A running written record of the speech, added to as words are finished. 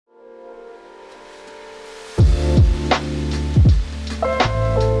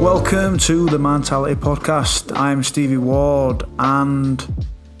Welcome to the Mentality Podcast. I'm Stevie Ward and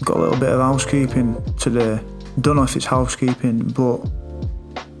I've got a little bit of housekeeping today. Don't know if it's housekeeping, but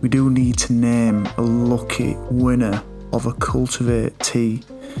we do need to name a lucky winner of a Cultivate tee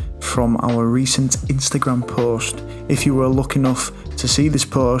from our recent Instagram post. If you were lucky enough to see this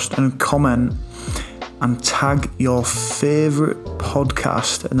post and comment and tag your favourite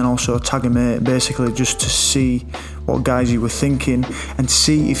podcast and then also tag a mate, basically just to see what guys you were thinking and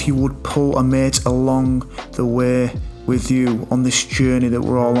see if you would pull a mate along the way with you on this journey that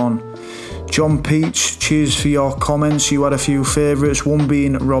we're all on. John Peach, cheers for your comments. You had a few favourites, one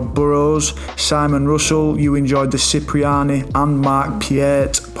being Rob Burrows. Simon Russell, you enjoyed the Cipriani and Mark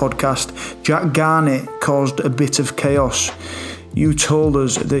Piet podcast. Jack Garnett caused a bit of chaos. You told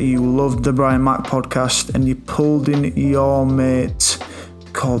us that you loved the Brian Mack podcast and you pulled in your mate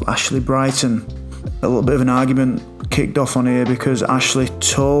called Ashley Brighton. A little bit of an argument kicked off on here because Ashley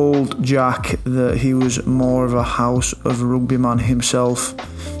told Jack that he was more of a House of Rugby man himself,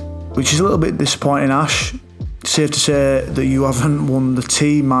 which is a little bit disappointing, Ash. Safe to say that you haven't won the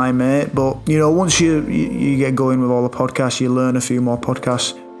tee, my mate, but you know, once you get going with all the podcasts, you learn a few more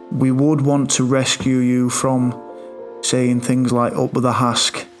podcasts. We would want to rescue you from saying things like up with the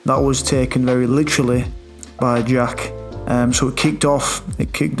Hask. That was taken very literally by Jack. So it kicked off. We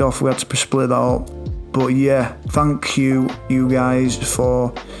had to split that up. But yeah, thank you guys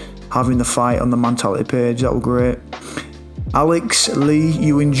for having the fight on the Mentality page. That was great. Alex Lee,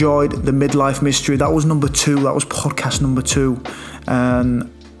 you enjoyed the Midlife Mystery. That was number 2. That was podcast number 2.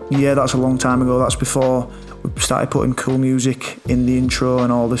 And yeah, that's a long time ago. That's before we started putting cool music in the intro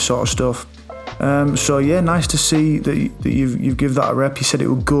and all this sort of stuff. So yeah, nice to see that you've give that a rep. You said it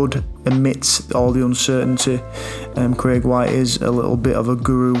was good amidst all the uncertainty. Craig White is a little bit of a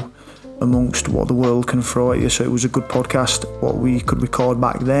guru amongst what the world can throw at you, so it was a good podcast, what we could record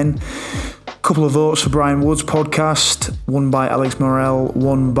back then. A couple of votes for Brian Wood's podcast, one by Alex Morel,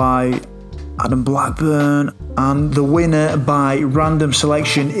 one by Adam Blackburn, and the winner by random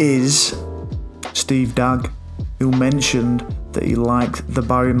selection is Steve Dagg, who mentioned that he liked the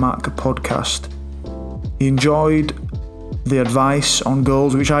Barry Mack podcast. He enjoyed the advice on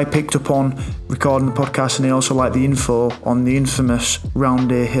goals, which I picked up on recording the podcast, and he also liked the info on the infamous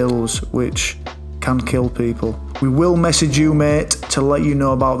Roundhay Hills, which can kill people. We will message you, mate, to let you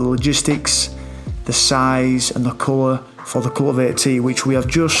know about the logistics, the size and the colour for the Cultivate tee, which we have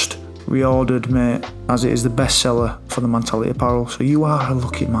just reordered, mate, as it is the best seller for the Mentality apparel. So you are a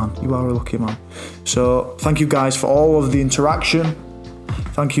lucky man. So thank you guys for all of the interaction.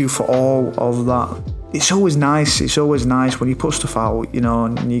 Thank you for all of that. It's always nice when you put stuff out, you know,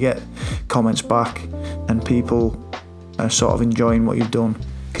 and you get comments back and people are sort of enjoying what you've done,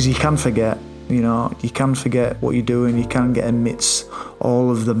 because you can forget what you're doing. You can get amidst all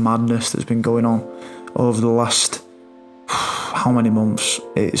of the madness that's been going on over the last how many months.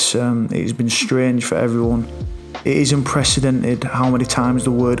 It's been strange for everyone. It is unprecedented how many times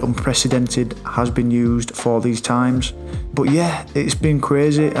the word unprecedented has been used for these times. But yeah, it's been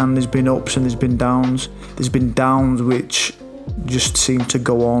crazy, and there's been ups and there's been downs. There's been downs which just seem to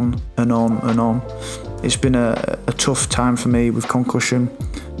go on and on and on. It's been a tough time for me with concussion.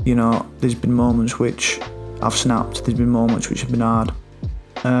 You know, there's been moments which I've snapped. There's been moments which have been hard.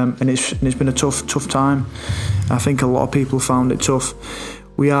 And it's been a tough time. I think a lot of people found it tough.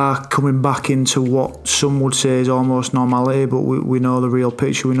 We are coming back into what some would say is almost normality, but we know the real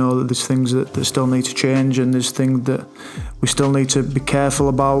picture. We know that there's things that still need to change, and there's things that we still need to be careful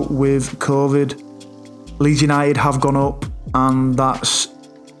about with COVID. Leeds United have gone up, and that's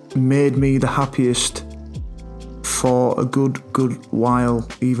made me the happiest for a good while.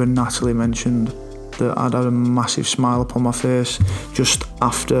 Even Natalie mentioned that I'd had a massive smile upon my face just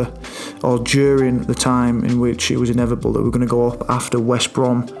after or during the time in which it was inevitable that we were going to go up, after West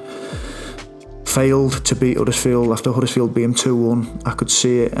Brom failed to beat Huddersfield, after Huddersfield beat them 2-1. I could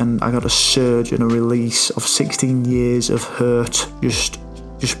see it, and I got a surge and a release of 16 years of hurt just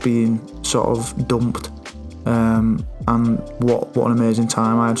being sort of dumped. And what an amazing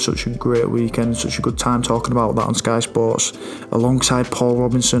time. I had such a great weekend, such a good time talking about that on Sky Sports alongside Paul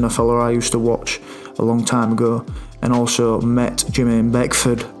Robinson, a fella I used to watch a long time ago, and also met Jermaine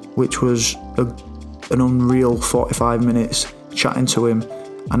Beckford, which was an unreal 45 minutes chatting to him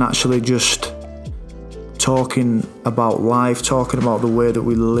and actually just talking about life, talking about the way that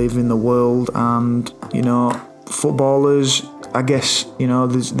we live in the world. And you know, footballers, I guess, you know,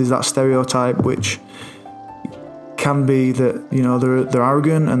 there's that stereotype which can be that, you know, they're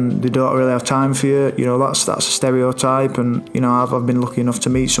arrogant and they don't really have time for you. You know, that's a stereotype. And you know, I've been lucky enough to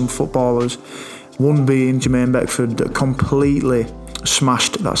meet some footballers, one being Jermaine Beckford, that completely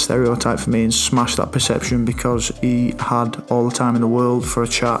smashed that stereotype for me and smashed that perception, because he had all the time in the world for a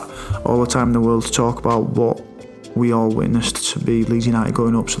chat, all the time in the world to talk about what we all witnessed to be Leeds United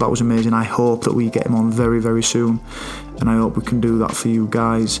going up. So that was amazing. I hope that we get him on very, very soon, and I hope we can do that for you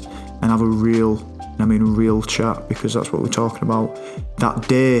guys and have a real chat, because that's what we're talking about. That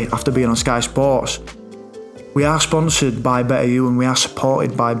day after being on Sky Sports, we are sponsored by Better You and we are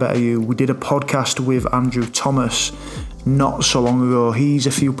supported by Better You. We did a podcast with Andrew Thomas not so long ago. He's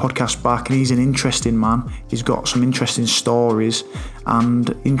a few podcasts back and he's an interesting man. He's got some interesting stories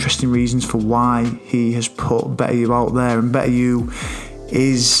and interesting reasons for why he has put Better You out there. And Better You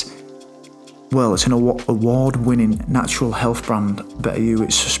is, well, it's an award-winning natural health brand, Better You.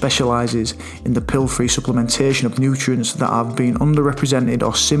 It specialises in the pill-free supplementation of nutrients that have been underrepresented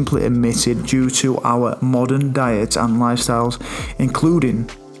or simply omitted due to our modern diet and lifestyles, including,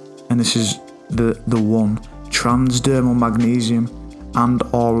 and this is the one, transdermal magnesium and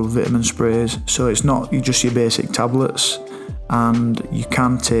oral vitamin sprays. So it's not just your basic tablets, and you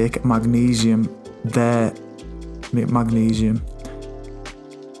can take magnesium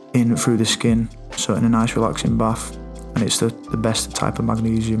in through the skin, so in a nice relaxing bath, and it's the best type of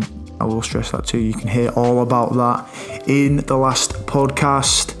magnesium. I will stress that too. You can hear all about that in the last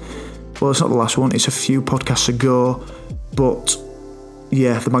podcast. Well, it's not the last one, it's a few podcasts ago, but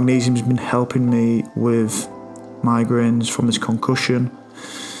yeah, the magnesium's been helping me with migraines from this concussion.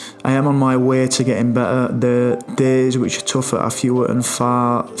 I am on my way to getting better. The days which are tougher are fewer and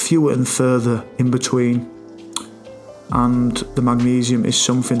further in between, and the magnesium is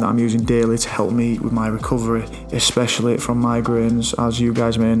something that I'm using daily to help me with my recovery, especially from migraines. As you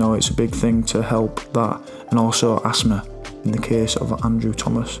guys may know, it's a big thing to help that, and also asthma in the case of Andrew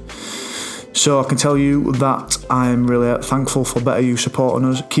Thomas. So I can tell you that I'm really thankful for Better You supporting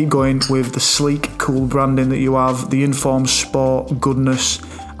us. Keep going with the sleek, cool branding that you have, the informed sport goodness,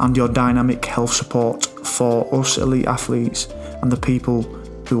 and your dynamic health support for us elite athletes and the people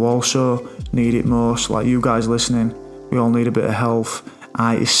who also need it most, like you guys listening. We all need a bit of health.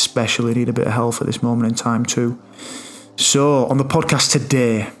 I especially need a bit of health at this moment in time too. So on the podcast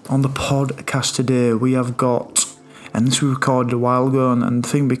today, we have got, and this we recorded a while ago, and I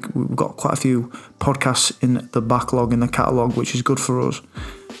think we've got quite a few podcasts in the backlog, in the catalogue, which is good for us.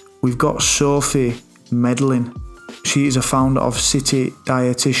 We've got Sophie Medlin. She is a founder of City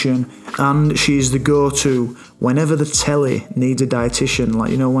Dietitian, and she is the go-to whenever the telly needs a dietitian,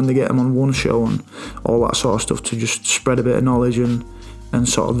 like, you know, when they get them on one show and all that sort of stuff, to just spread a bit of knowledge and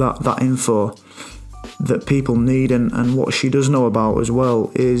sort of that info that people need. And what she does know about as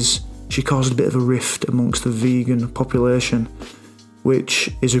well is she caused a bit of a rift amongst the vegan population,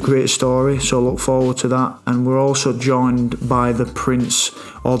 which is a great story, so look forward to that. And we're also joined by the prince,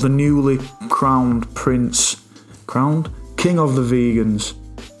 or the newly crowned king of the vegans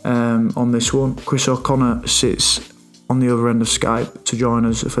on this one. Chris O'Connor sits on the other end of Skype to join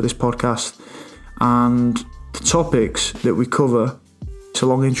us for this podcast, and the topics that we cover, it's a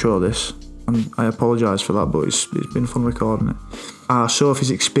long intro this, and I apologise for that, but it's been fun recording it.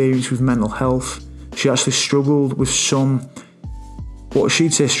 Sophie's experience with mental health. She actually struggled with some, what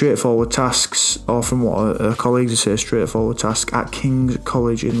she'd say, straightforward tasks, or from what her colleagues would say, straightforward tasks at King's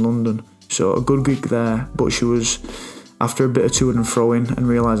College in London. So a good gig there, but she was, after a bit of to and froing and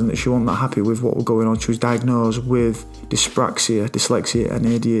realising that she wasn't that happy with what was going on, she was diagnosed with dyspraxia, dyslexia and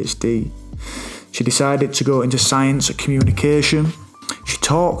ADHD. She decided to go into science communication. She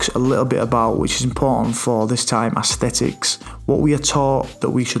talks a little bit about, which is important for this time, aesthetics, what we are taught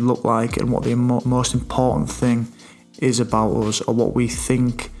that we should look like, and what the most important thing is about us, or what we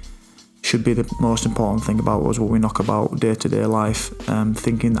think should be the most important thing about us, what we knock about day-to-day life,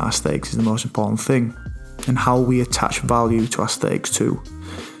 thinking that aesthetics is the most important thing, and how we attach value to aesthetics too.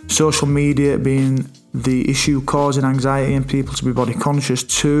 Social media being the issue causing anxiety in people to be body conscious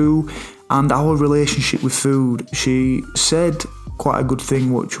too, and our relationship with food. She said quite a good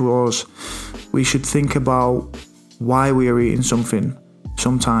thing, which was we should think about why we are eating something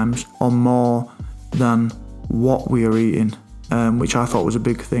sometimes, or more than what we are eating, which I thought was a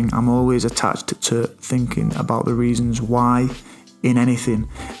big thing. I'm always attached to thinking about the reasons why in anything.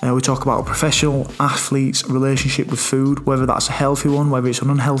 We talk about a professional athlete's relationship with food, whether that's a healthy one, whether it's an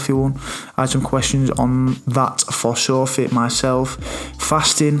unhealthy one. I had some questions on that for Sophie, myself.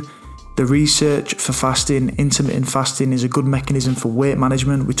 Fasting. The research for fasting, intermittent fasting, is a good mechanism for weight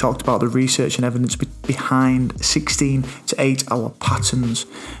management. We talked about the research and evidence behind 16 to 8 hour patterns.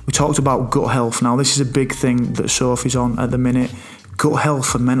 We talked about gut health. Now, this is a big thing that Sophie's on at the minute. Gut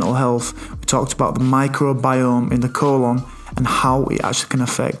health and mental health. We talked about the microbiome in the colon and how it actually can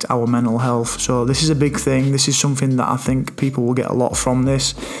affect our mental health. So this is a big thing. This is something that I think people will get a lot from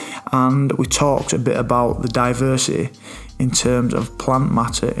this. And we talked a bit about the diversity in terms of plant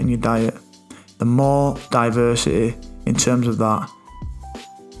matter in your diet. The more diversity in terms of that,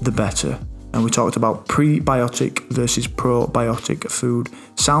 the better. And we talked about prebiotic versus probiotic food.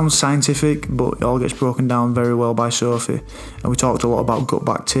 Sounds scientific, but it all gets broken down very well by Sophie. And we talked a lot about gut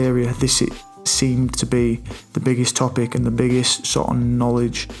bacteria. This seemed to be the biggest topic and the biggest sort of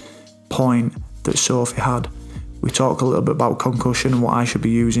knowledge point that Sophie had. We talked a little bit about concussion and what I should be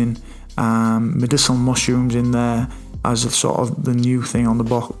using. Medicinal mushrooms in there as a sort of the new thing on the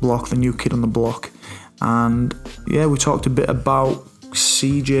block, the new kid on the block. And yeah, we talked a bit about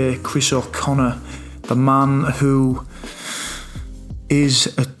CJ Chris O'Connor, the man who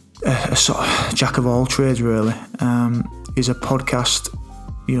is a sort of jack of all trades, really. He's a podcast,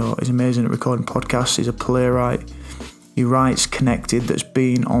 he's amazing at recording podcasts. He's a playwright. He writes Connected, that's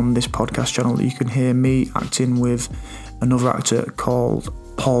been on this podcast channel that you can hear me acting with another actor called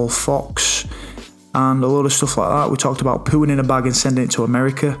Paul Fox, and a lot of stuff like that. We talked about pooing in a bag and sending it to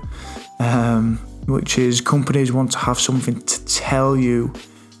America, which is companies want to have something to tell you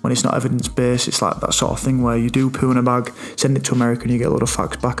when it's not evidence-based. It's like that sort of thing where you do poo in a bag, send it to America, and you get a lot of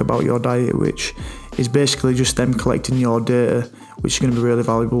facts back about your diet, which is basically just them collecting your data, which is going to be really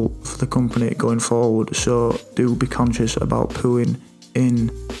valuable for the company going forward. So do be conscious about pooing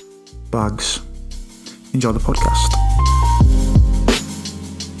in bags. Enjoy the podcast.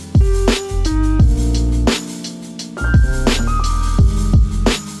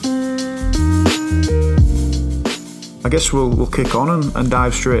 I guess we'll kick on and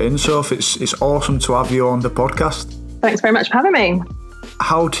dive straight in. So it's awesome to have you on the podcast. Thanks very much for having me.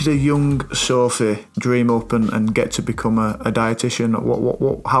 How did a young Sophie dream up and get to become a dietitian?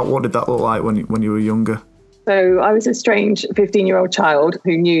 What did that look like when you were younger? So I was a strange 15-year-old child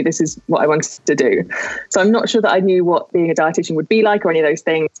who knew this is what I wanted to do. So I'm not sure that I knew what being a dietitian would be like or any of those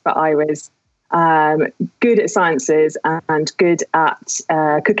things, but I was good at sciences and good at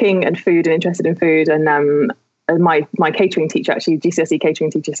cooking and food and interested in food. And my catering teacher, actually, GCSE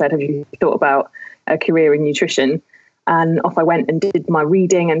catering teacher, said, have you thought about a career in nutrition? And off I went and did my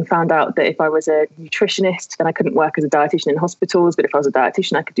reading and found out that if I was a nutritionist, then I couldn't work as a dietitian in hospitals. But if I was a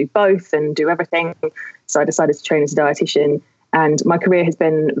dietitian, I could do both and do everything. So I decided to train as a dietitian. And my career has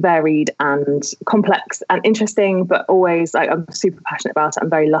been varied and complex and interesting, but always I'm super passionate about it. I'm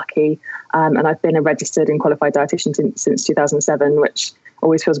very lucky. And I've been a registered and qualified dietitian since 2007, which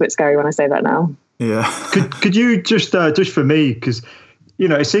always feels a bit scary when I say that now. Yeah. Could you just for me, because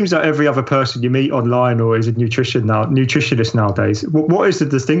it seems like every other person you meet online or is a nutritionist nowadays. What is the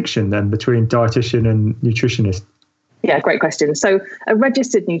distinction then between dietitian and nutritionist? Yeah, great question. So a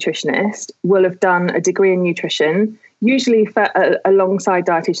registered nutritionist will have done a degree in nutrition, usually alongside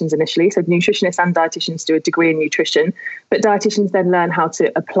dietitians initially. So nutritionists and dietitians do a degree in nutrition, but dietitians then learn how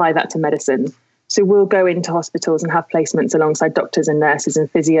to apply that to medicine. So we'll go into hospitals and have placements alongside doctors and nurses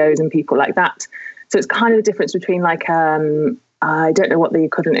and physios and people like that. So it's kind of the difference between I don't know what the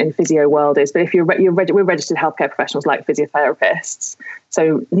equivalent in physio world is, but if we're registered healthcare professionals like physiotherapists.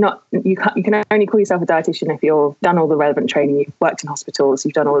 So you can only call yourself a dietitian if you've done all the relevant training, you've worked in hospitals,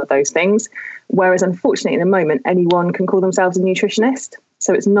 you've done all of those things. Whereas unfortunately, at the moment, anyone can call themselves a nutritionist.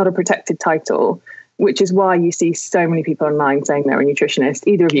 So it's not a protected title, which is why you see so many people online saying they're a nutritionist.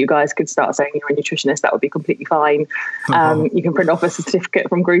 Either of you guys could start saying you're a nutritionist. That would be completely fine. You can print off a certificate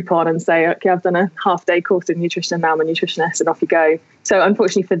from Groupon and say, okay, I've done a half-day course in nutrition, and now I'm a nutritionist, and off you go. So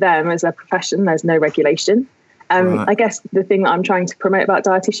unfortunately for them, as a profession, there's no regulation. Right. I guess the thing that I'm trying to promote about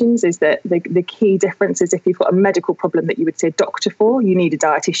dietitians is that the key difference is if you've got a medical problem that you would see a doctor for, you need a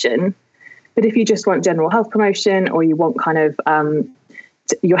dietitian. But if you just want general health promotion, or you want kind of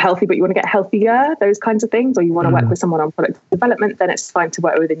you're healthy but you want to get healthier, those kinds of things, or you want to work with someone on product development, then it's fine to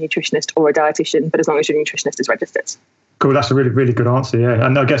work with a nutritionist or a dietitian, but as long as your nutritionist is registered. Cool, that's a really, really good answer, yeah.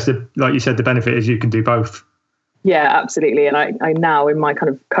 And I guess, like you said, the benefit is you can do both. Yeah, absolutely. And I now, in my kind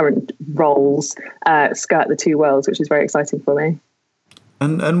of current roles, skirt the two worlds, which is very exciting for me.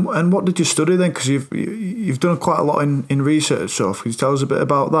 And what did you study then? Because you've done quite a lot in research stuff. Could you tell us a bit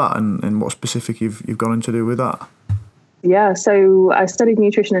about that and what specific you've gone in to do with that? Yeah, so I studied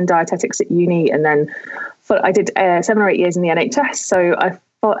nutrition and dietetics at uni, and then I did 7 or 8 years in the NHS. So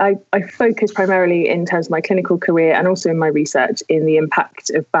I focused primarily in terms of my clinical career and also in my research in the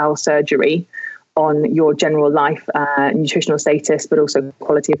impact of bowel surgery on your general life, nutritional status, but also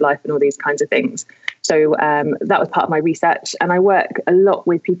quality of life and all these kinds of things. So that was part of my research. And I work a lot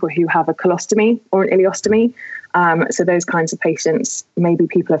with people who have a colostomy or an ileostomy. So those kinds of patients, maybe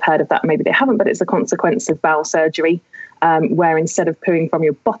people have heard of that, maybe they haven't, but it's a consequence of bowel surgery. where instead of pooing from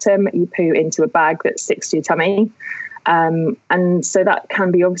your bottom, you poo into a bag that sticks to your tummy. And so that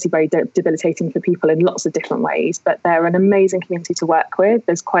can be obviously very debilitating for people in lots of different ways, but they're an amazing community to work with.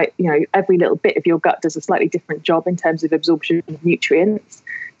 There's quite, every little bit of your gut does a slightly different job in terms of absorption of nutrients.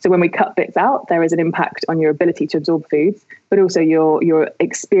 So when we cut bits out, there is an impact on your ability to absorb foods, but also your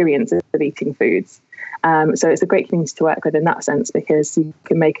experience of eating foods. So it's a great community to work with in that sense, because you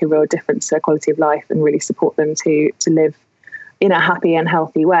can make a real difference to their quality of life and really support them to live in a happy and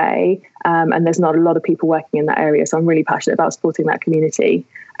healthy way. And there's not a lot of people working in that area. So I'm really passionate about supporting that community.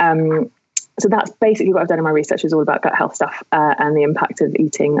 So that's basically what I've done in my research, is all about gut health stuff and the impact of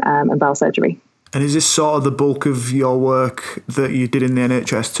eating and bowel surgery. And is this sort of the bulk of your work that you did in the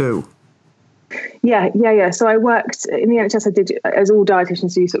NHS too? Yeah. So I worked in the NHS. I did, as all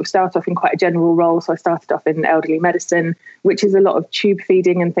dietitians do, sort of start off in quite a general role. So I started off in elderly medicine, which is a lot of tube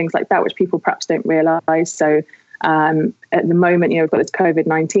feeding and things like that, which people perhaps don't realise. So at the moment, we've got this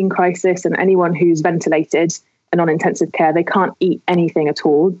COVID-19 crisis, and anyone who's ventilated and on intensive care, they can't eat anything at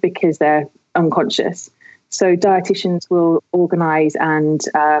all because they're unconscious. So dietitians will organise and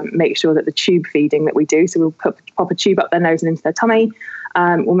make sure that the tube feeding that we do, so we'll pop a tube up their nose and into their tummy.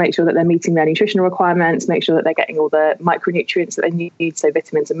 We'll make sure that they're meeting their nutritional requirements, make sure that they're getting all the micronutrients that they need, so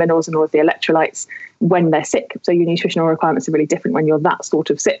vitamins and minerals and all of the electrolytes when they're sick. So your nutritional requirements are really different when you're that sort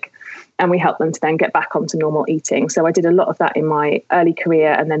of sick. And we help them to then get back onto normal eating. So I did a lot of that in my early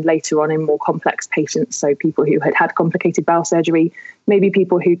career, and then later on in more complex patients. So people who had complicated bowel surgery, maybe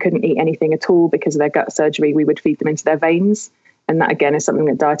people who couldn't eat anything at all because of their gut surgery, we would feed them into their veins. And that, again, is something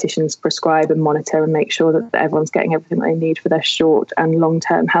that dietitians prescribe and monitor and make sure that everyone's getting everything they need for their short and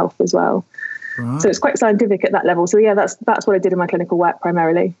long-term health as well. Right. So it's quite scientific at that level. So yeah, that's what I did in my clinical work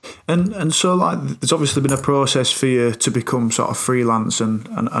primarily. And so there's obviously been a process for you to become sort of freelance, and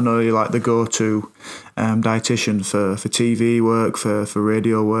I know you're like the go-to dietitian for TV work, for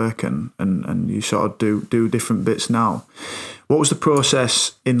radio work, and you sort of do different bits now. What was the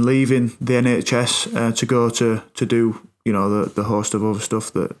process in leaving the NHS to go to do the host of other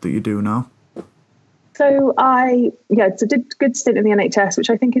stuff that you do now? So I did a good stint in the NHS, which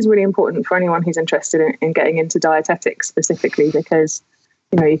I think is really important for anyone who's interested in getting into dietetics specifically, because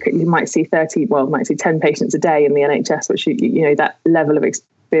you might see 10 patients a day in the NHS, which that level of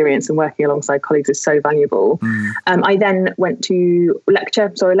experience and working alongside colleagues is so valuable. I then went to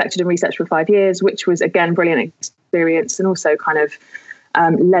lecture, so I lectured and researched for 5 years, which was again brilliant experience, and also kind of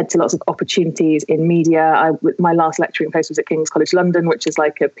led to lots of opportunities in media. My last lecturing post was at King's College London, which is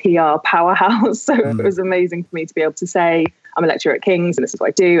like a PR powerhouse. So it was amazing for me to be able to say, I'm a lecturer at King's and this is what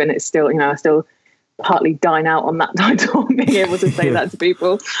I do. And it's still, I still partly dine out on that title, being able to say that to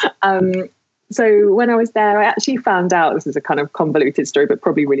people. So when I was there, I actually found out, this is a kind of convoluted story, but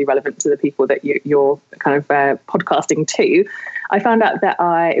probably really relevant to the people that you're kind of podcasting to. I found out that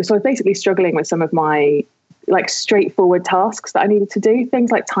I was basically struggling with some of my straightforward tasks that I needed to do,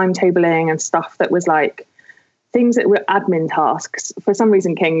 things like timetabling and stuff that was things that were admin tasks. For some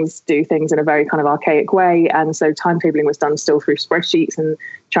reason, King's do things in a very kind of archaic way. And so timetabling was done still through spreadsheets and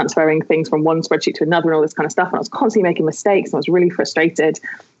transferring things from one spreadsheet to another and all this kind of stuff. And I was constantly making mistakes and I was really frustrated.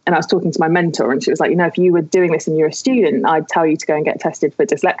 And I was talking to my mentor and she was like, if you were doing this and you're a student, I'd tell you to go and get tested for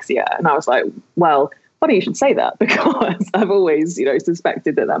dyslexia. And I was like, well, funny you should say that, because I've always,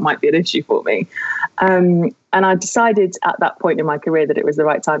 suspected that might be an issue for me. And I decided at that point in my career that it was the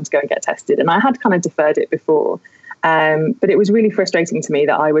right time to go and get tested. And I had kind of deferred it before. But it was really frustrating to me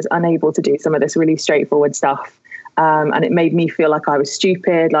that I was unable to do some of this really straightforward stuff. And it made me feel like I was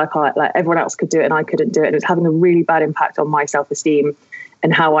stupid, like everyone else could do it and I couldn't do it. And it was having a really bad impact on my self-esteem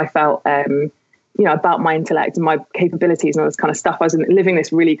and how I felt, about my intellect and my capabilities and all this kind of stuff. I was living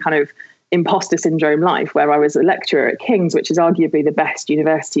this really kind of imposter syndrome life where I was a lecturer at King's, which is arguably the best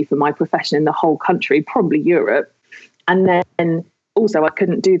university for my profession in the whole country, probably Europe. And then also I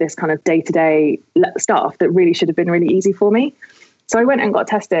couldn't do this kind of day-to-day stuff that really should have been really easy for me. So I went and got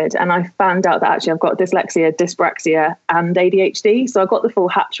tested and I found out that actually I've got dyslexia, dyspraxia and ADHD. So I got the full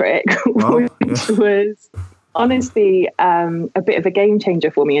hat trick, which was honestly a bit of a game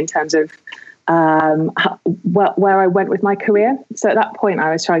changer for me in terms of where I went with my career. So at that point,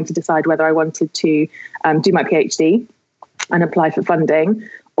 I was trying to decide whether I wanted to do my PhD and apply for funding,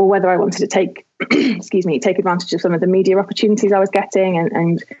 or whether I wanted to take advantage of some of the media opportunities I was getting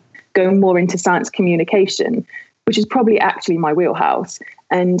and go more into science communication, which is probably actually my wheelhouse.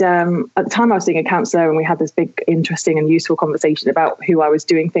 And at the time I was seeing a counsellor and we had this big, interesting and useful conversation about who I was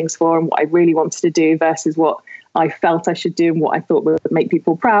doing things for and what I really wanted to do versus what I felt I should do and what I thought would make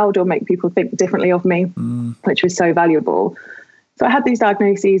people proud or make people think differently of me, which was so valuable. So I had these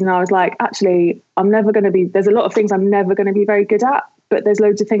diagnoses and I was like, actually, there's a lot of things I'm never going to be very good at, but there's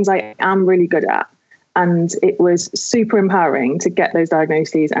loads of things I am really good at. And it was super empowering to get those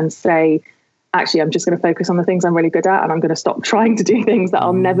diagnoses and say, actually, I'm just going to focus on the things I'm really good at, and I'm going to stop trying to do things that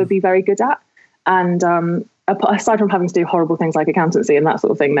I'll never be very good at. And aside from having to do horrible things like accountancy and that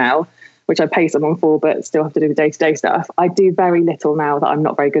sort of thing now, which I pay someone for, but still have to do the day-to-day stuff, I do very little now that I'm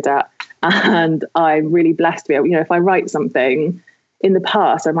not very good at. And I'm really blessed to be able, if I write something in the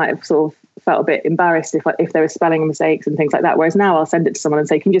past, I might have sort of felt a bit embarrassed if there were spelling mistakes and things like that. Whereas now I'll send it to someone and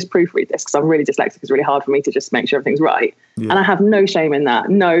say, can you just proofread this? Because I'm really dyslexic. It's really hard for me to just make sure everything's right. Yeah. And I have no shame in that.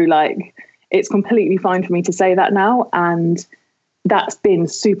 It's completely fine for me to say that now. And that's been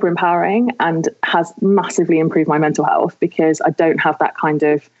super empowering and has massively improved my mental health, because I don't have that kind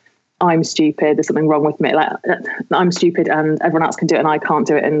of, I'm stupid, there's something wrong with me. Like, I'm stupid and everyone else can do it and I can't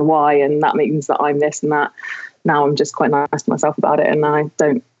do it, and why? And that means that I'm this and that. Now I'm just quite nice to myself about it, and I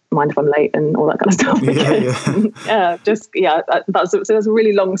don't mind if I'm late and all that kind of stuff. That's a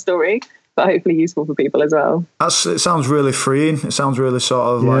really long story, but hopefully useful for people as well. It sounds really freeing. It sounds really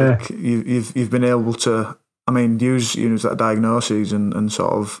sort of like you've been able to, use that diagnosis and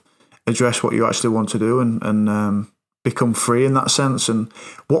sort of address what you actually want to do and become free in that sense. And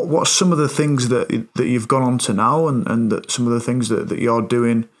what's some of the things that you've gone on to now, and that some of the things that you're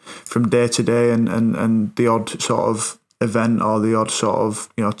doing from day to day, and the odd sort of event or the odd sort of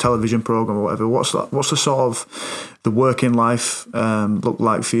television program or whatever. What's the sort of the working life look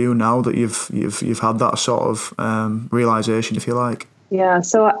like for you now that you've had that sort of realization, if you like? Yeah,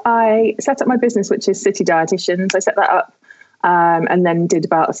 so I set up my business, which is City Dietitians. I set that up and then did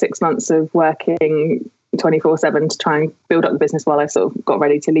about 6 months of working 24/7 to try and build up the business while I sort of got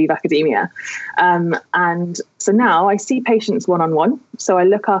ready to leave academia. And so now I see patients one-on-one. So I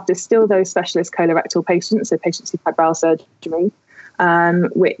look after still those specialist colorectal patients, so patients who've had bowel surgery,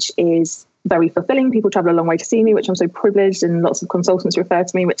 which is very fulfilling. People travel a long way to see me, which I'm so privileged, and lots of consultants refer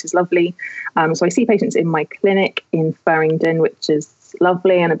to me, which is lovely. So I see patients in my clinic in Farringdon, which is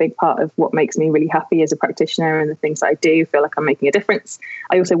lovely, and a big part of what makes me really happy as a practitioner, and the things that I do feel like I'm making a difference.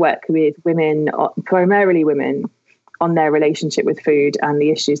 I also work with women, primarily women, on their relationship with food and the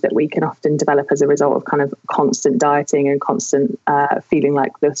issues that we can often develop as a result of kind of constant dieting and constant feeling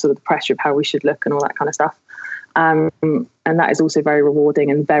like the sort of the pressure of how we should look and all that kind of stuff. And that is also very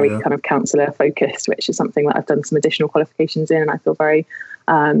rewarding and very kind of counsellor focused, which is something that I've done some additional qualifications in, and I feel very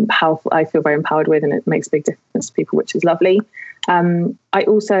powerful. I feel very empowered with, and it makes a big difference to people, which is lovely. I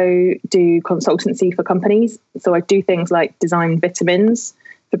also do consultancy for companies. So I do things like design vitamins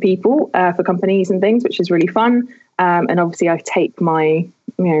for people, for companies and things, which is really fun. And obviously I take my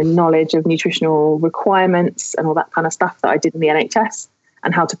knowledge of nutritional requirements and all that kind of stuff that I did in the NHS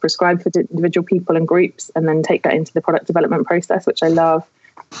and how to prescribe for individual people and groups, and then take that into the product development process, which I love.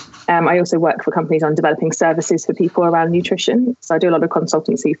 I also work for companies on developing services for people around nutrition. So I do a lot of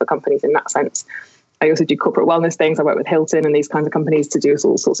consultancy for companies in that sense. I also do corporate wellness things. I work with Hilton and these kinds of companies to do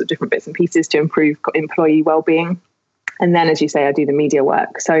all sorts of different bits and pieces to improve employee well-being. And then, as you say, I do the media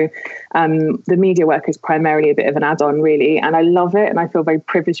work. So the media work is primarily a bit of an add-on, really, and I love it, and I feel very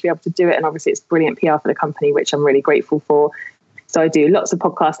privileged to be able to do it. And obviously, it's brilliant PR for the company, which I'm really grateful for. So I do lots of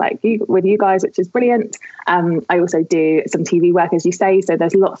podcasts like with you guys, which is brilliant. I also do some TV work, as you say. So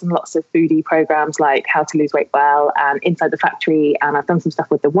there's lots and lots of foodie programs like How to Lose Weight Well and Inside the Factory. And I've done some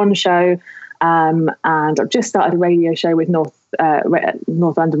stuff with The One Show. And I've just started a radio show with North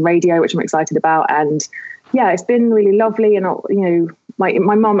London Radio, which I'm excited about. And yeah, it's been really lovely. And, my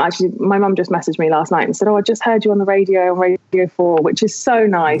mum just messaged me last night and said, I just heard you on the radio, on Radio 4, which is so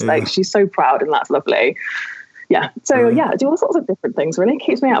nice. Yeah. Like, she's so proud, and that's lovely. Yeah. So I do all sorts of different things, really.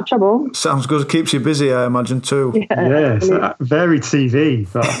 Keeps me out of trouble. Sounds good. Keeps you busy, I imagine, too. Yeah, very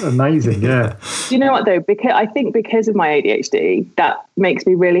TV, but amazing, yeah. Do you know what, though? Because of my ADHD, that makes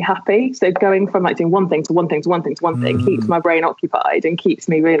me really happy. So going from like doing one thing to one thing to one thing to one thing keeps my brain occupied and keeps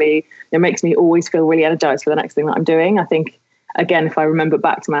me really, it makes me always feel really energized for the next thing that I'm doing. I think, again, if I remember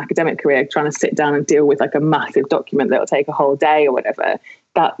back to my academic career, trying to sit down and deal with like a massissive document that will take a whole day or whatever,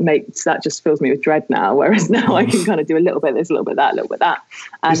 that just fills me with dread now. Whereas now I can kind of do a little bit of this, a little bit of that, a little bit of that.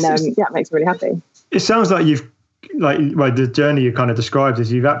 And it makes me really happy. It sounds like the journey you kind of described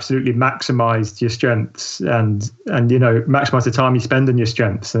is you've absolutely maximized your strengths and maximize the time you spend on your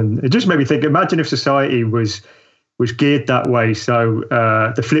strengths. And it just made me think, imagine if society was geared that way. So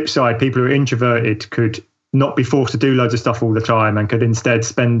the flip side, people who are introverted could not be forced to do loads of stuff all the time and could instead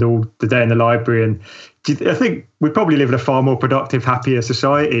spend all the day in the library. And I think we'd probably live in a far more productive, happier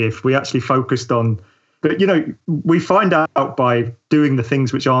society if we actually focused on But, we find out by doing the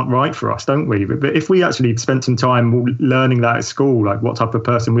things which aren't right for us, don't we? But if we actually spent some time learning that at school, like what type of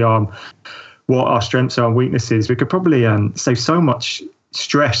person we are, what our strengths are and weaknesses, we could probably save so much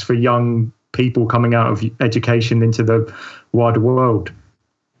stress for young people coming out of education into the wider world.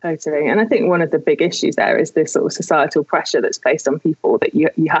 Totally. And I think one of the big issues there is this sort of societal pressure that's placed on people that you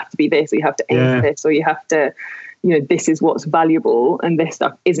have to be this, or you have to aim for this, or you have to, this is what's valuable and this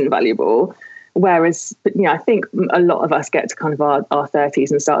stuff isn't valuable. Whereas, I think a lot of us get to kind of our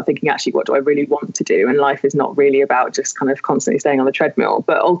 30s and start thinking, actually, what do I really want to do? And life is not really about just kind of constantly staying on the treadmill.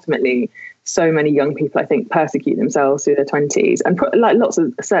 But ultimately, so many young people, I think, persecute themselves through their 20s. And lots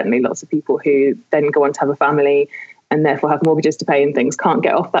of people who then go on to have a family and therefore have mortgages to pay and things can't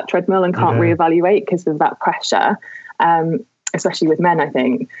get off that treadmill and can't reevaluate because of that pressure. Especially with men, I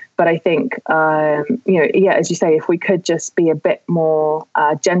think. But I think, as you say, if we could just be a bit more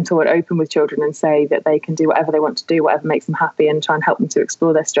gentle and open with children and say that they can do whatever they want to do, whatever makes them happy, and try and help them to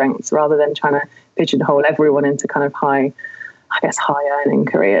explore their strengths rather than trying to pigeonhole everyone into kind of high earning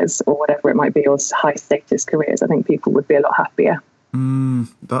careers or whatever it might be, or high status careers, I think people would be a lot happier.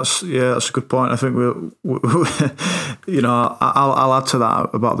 That's a good point. I think I'll add to that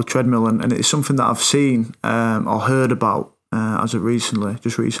about the treadmill, and it's something that I've seen or heard about just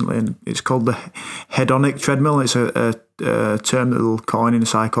recently, and it's called the hedonic treadmill. It's a term that they'll coin in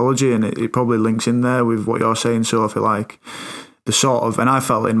psychology, and it probably links in there with what you're saying. So I feel like the sort of, and I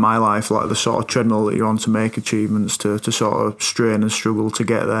felt in my life like the sort of treadmill that you're on to make achievements, to sort of strain and struggle to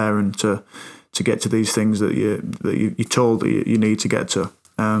get there, and to get to these things that you're told that you need to get to.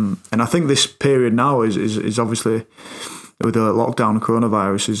 And I think this period now is obviously, with the lockdown of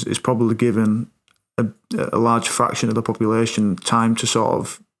coronavirus, is probably given a large fraction of the population time to sort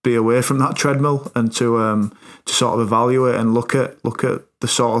of be away from that treadmill and to sort of evaluate and look at the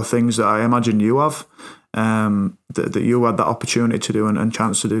sort of things that I imagine you have, that you had that opportunity to do and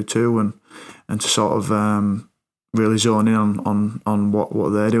chance to do too, and to sort of really zone in on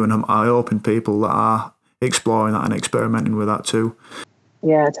what they're doing. I open people that are exploring that and experimenting with that too.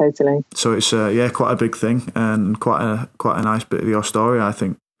 Yeah, totally. So it's quite a big thing, and quite a nice bit of your story, I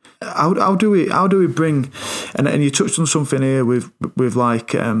think. How do we bring, and you touched on something here with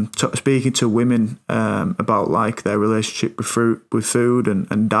like speaking to women about like their relationship with food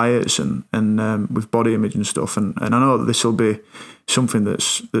and diets and with body image and stuff, and I know that this will be something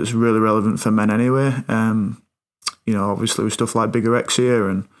that's really relevant for men anyway. Obviously with stuff like bigorexia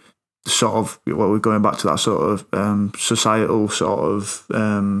and sort of, we're going back to that sort of societal sort of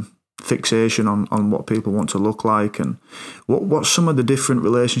fixation on what people want to look like, and what's some of the different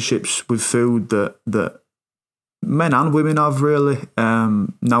relationships with food that men and women have really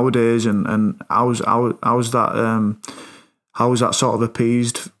nowadays, and how's that sort of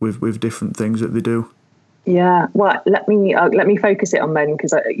appeased with different things that they do? Yeah, well, let me focus it on men,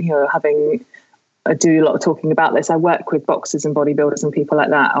 because I do a lot of talking about this. I work with boxers and bodybuilders and people like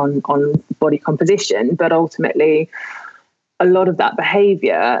that on body composition, but ultimately a lot of that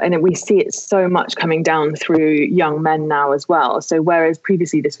behavior, and we see it so much coming down through young men now as well. So whereas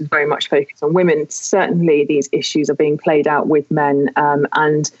previously this was very much focused on women, certainly these issues are being played out with men,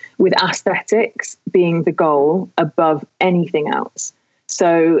 and with aesthetics being the goal above anything else.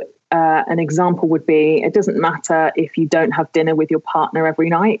 So an example would be, it doesn't matter if you don't have dinner with your partner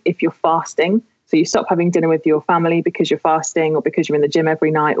every night, if you're fasting. So you stop having dinner with your family because you're fasting, or because you're in the gym every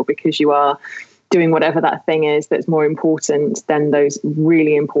night, or because you are doing whatever that thing is that's more important than those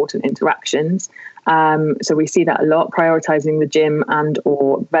really important interactions. So we see that a lot, prioritizing the gym and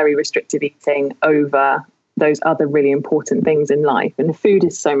or very restrictive eating over those other really important things in life. And food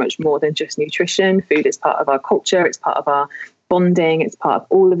is so much more than just nutrition. Food is part of our culture. It's part of our bonding. It's part of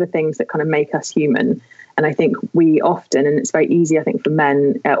all of the things that kind of make us human. And I think we often, and it's very easy, I think, for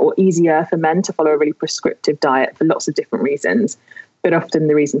men, or easier for men to follow a really prescriptive diet for lots of different reasons. But often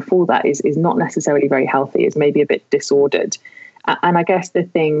the reason for that is not necessarily very healthy, is maybe a bit disordered. And I guess the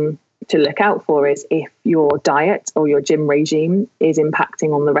thing to look out for is if your diet or your gym regime is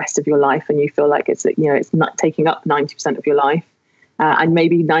impacting on the rest of your life, and you feel like it's not taking up 90% of your life, and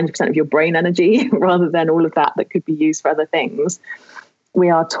maybe 90% of your brain energy rather than all of that could be used for other things. We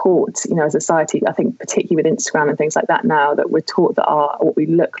are taught, as a society, I think particularly with Instagram and things like that now, that we're taught that what we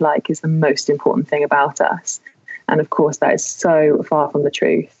look like is the most important thing about us. And of course, that is so far from the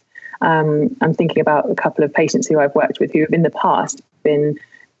truth. I'm thinking about a couple of patients who I've worked with who have in the past been,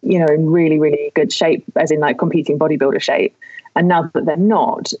 in really, really good shape, as in like competing bodybuilder shape. And now that they're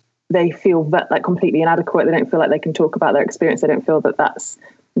not, they feel like completely inadequate. They don't feel like they can talk about their experience. They don't feel that that's,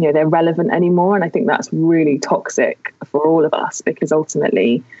 they're relevant anymore. And I think that's really toxic for all of us, because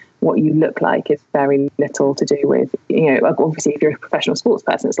ultimately what you look like is very little to do with, obviously if you're a professional sports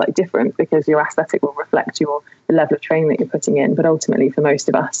person, it's like different because your aesthetic will reflect the level of training that you're putting in. But ultimately for most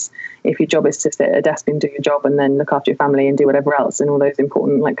of us, if your job is to sit at a desk and do your job and then look after your family and do whatever else and all those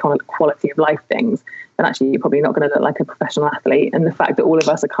important like kind of quality of life things, then actually you're probably not going to look like a professional athlete. And the fact that all of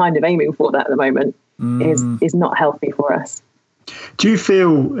us are kind of aiming for that at the moment is not healthy for us. Do you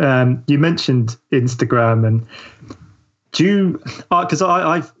feel, you mentioned Instagram, and do you, because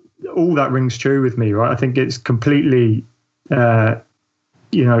I all that rings true with me, right? I think it's completely, it's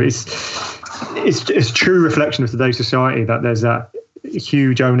true reflection of today's society that there's that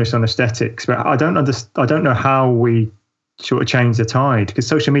huge onus on aesthetics, but I don't know how we sort of change the tide, because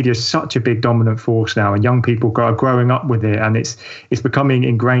social media is such a big dominant force now, and young people are growing up with it, and it's becoming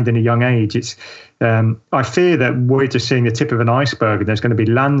ingrained in a young age. It's I fear that we're just seeing the tip of an iceberg, and there's going to be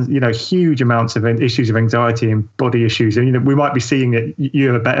huge amounts of issues of anxiety and body issues, and we might be seeing it. You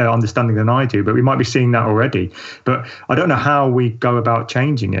have a better understanding than I do, but we might be seeing that already. But I don't know how we go about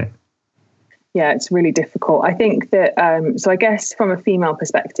changing it. Yeah, it's really difficult. I think that, so I guess from a female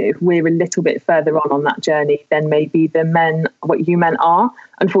perspective, we're a little bit further on that journey than maybe the men, what you men are,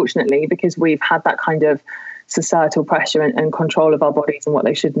 unfortunately, because we've had that kind of societal pressure and control of our bodies and what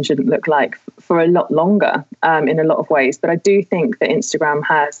they should and shouldn't look like for a lot longer in a lot of ways. But I do think that Instagram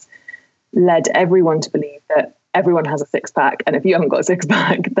has led everyone to believe that everyone has a six pack, and if you haven't got a six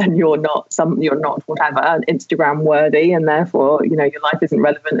pack, then you're not whatever Instagram worthy, and therefore your life isn't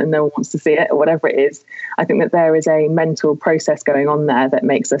relevant and no one wants to see it or whatever it is. I think that there is a mental process going on there that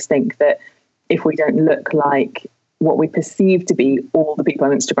makes us think that if we don't look like what we perceive to be all the people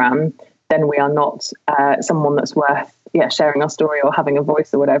on Instagram, then we are not someone that's worth sharing our story or having a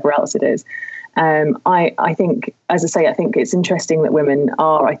voice or whatever else it is. I think, as I say, I think it's interesting that women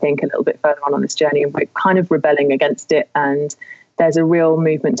are, I think, a little bit further on this journey, and we're kind of rebelling against it. And there's a real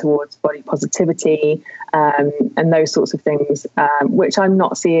movement towards body positivity and those sorts of things, which I'm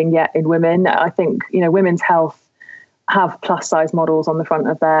not seeing yet in women. I think, women's health have plus size models on the front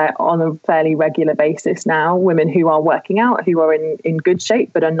of on a fairly regular basis now. Women who are working out, who are in good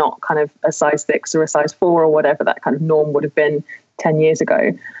shape, but are not kind of a size 6 or a size 4 or whatever that kind of norm would have been 10 years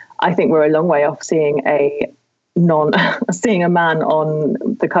ago. I think we're a long way off seeing a man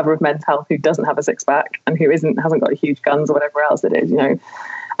on the cover of Men's Health who doesn't have a six pack and who hasn't got huge guns or whatever else it is,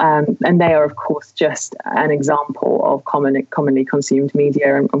 and they are of course just an example of commonly consumed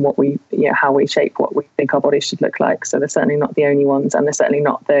media and what we, how we shape what we think our bodies should look like. So they're certainly not the only ones, and they're certainly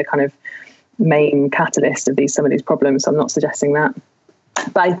not the kind of main catalyst of some of these problems. So I'm not suggesting that.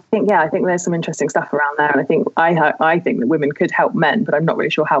 But I think there's some interesting stuff around there. And I think I think that women could help men, but I'm not really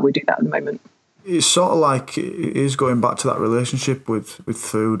sure how we do that at the moment. It's sort of like it is going back to that relationship with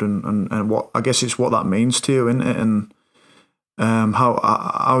food and what, I guess it's what that means to you, isn't it? And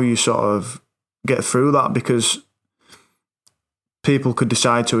how you sort of get through that, because people could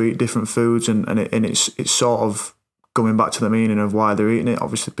decide to eat different foods and it's sort of going back to the meaning of why they're eating it.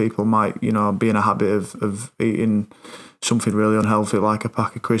 Obviously people might, be in a habit of eating something really unhealthy like a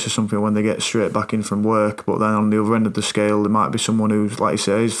pack of crisps or something when they get straight back in from work, but then on the other end of the scale there might be someone who's, like you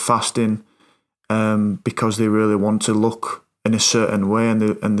say, is fasting because they really want to look in a certain way, and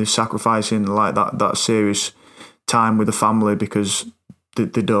they're sacrificing like that serious time with the family because they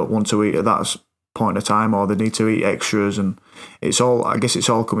don't want to eat at that point of time, or they need to eat extras. And it's all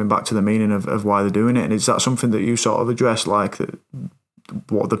coming back to the meaning of why they're doing it. And is that something that you sort of address, like that,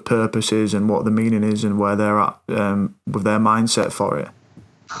 what the purpose is and what the meaning is and where they're at with their mindset for it?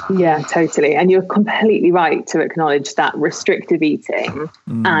 Yeah, totally. And you're completely right to acknowledge that restrictive eating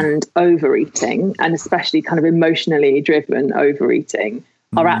and overeating, and especially kind of emotionally driven overeating,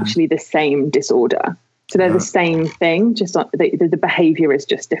 are actually the same disorder. So they're the same thing, just the behavior is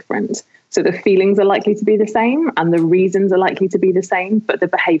just different. So the feelings are likely to be the same and the reasons are likely to be the same, but the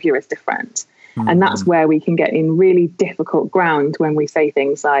behavior is different. And that's where we can get in really difficult ground when we say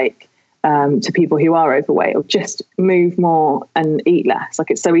things like to people who are overweight, or just move more and eat less. Like,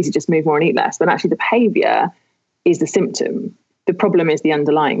 it's so easy to just move more and eat less, but actually the behavior is the symptom. The problem is the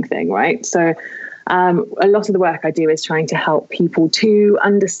underlying thing, right? So a lot of the work I do is trying to help people to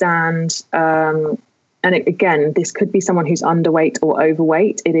understand, and again, this could be someone who's underweight or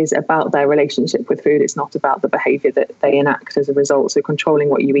overweight. It is about their relationship with food. It's not about the behavior that they enact as a result. So controlling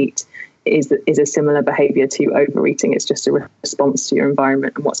what you eat is a similar behavior to overeating. It's just a response to your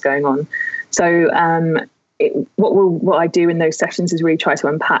environment and what's going on. So what I do in those sessions is really try to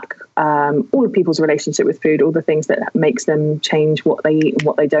unpack all of people's relationship with food, all the things that makes them change what they eat and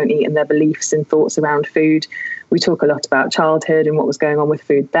what they don't eat, and their beliefs and thoughts around food. We talk a lot about childhood and what was going on with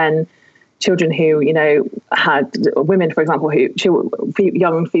food then. children who, had women, for example,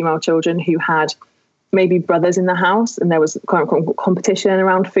 young female children who had maybe brothers in the house, and there was competition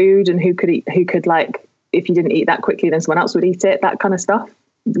around food and who could like, if you didn't eat that quickly, then someone else would eat it. That kind of stuff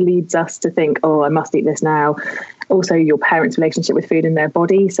leads us to think, oh, I must eat this now. Also, your parents' relationship with food and their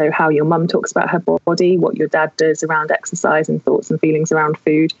body. So how your mum talks about her body, what your dad does around exercise and thoughts and feelings around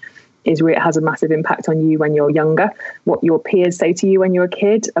food has a massive impact on you when you're younger. What your peers say to you when you're a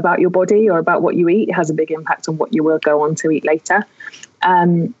kid about your body or about what you eat has a big impact on what you will go on to eat later.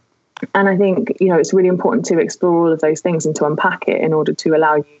 And I think, it's really important to explore all of those things and to unpack it in order to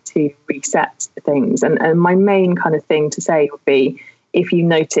allow you to reset things. And my main kind of thing to say would be, if you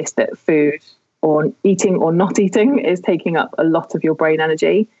notice that food or eating or not eating is taking up a lot of your brain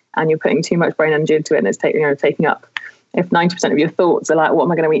energy and you're putting too much brain energy into it and it's taking up, if 90% of your thoughts are like, what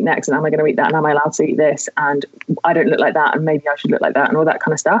am I going to eat next? And am I going to eat that? And am I allowed to eat this? And I don't look like that. And maybe I should look like that and all that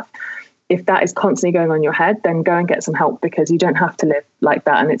kind of stuff. If that is constantly going on in your head, then go and get some help, because you don't have to live like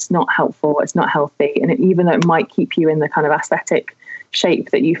that. And it's not helpful. It's not healthy. And even though it might keep you in the kind of aesthetic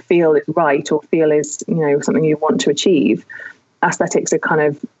shape that you feel is right or feel is, something you want to achieve, aesthetics are kind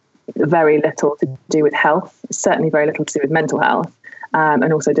of very little to do with health, certainly very little to do with mental health.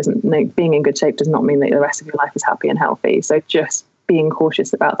 And also being in good shape does not mean that the rest of your life is happy and healthy. So just being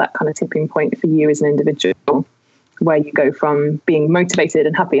cautious about that kind of tipping point for you as an individual, where you go from being motivated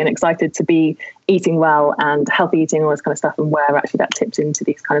and happy and excited to be eating well and healthy eating, all this kind of stuff, and where actually that tips into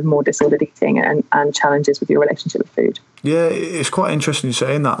these kind of more disordered eating and challenges with your relationship with food. Yeah, it's quite interesting you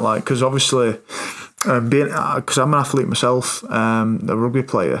saying that, like, because obviously, because I'm an athlete myself, a rugby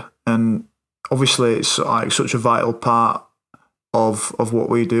player, and obviously it's like such a vital part of what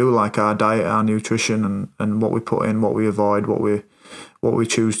we do, like our diet, our nutrition, and what we put in, what we avoid, what we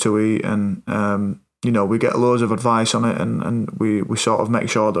choose to eat, and we get loads of advice on it, and we sort of make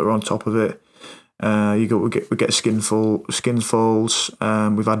sure that we're on top of it. We get skin folds.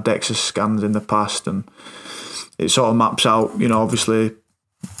 We've had DEXA scans in the past, and it sort of maps out, obviously,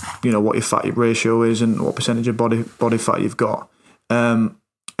 what your fat ratio is and what percentage of body fat you've got. And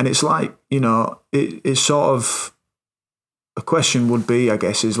it's like, it's sort of, a question would be, I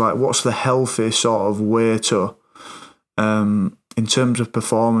guess, is like, what's the healthy sort of way to, in terms of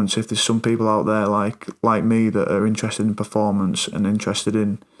performance, if there's some people out there like me that are interested in performance and interested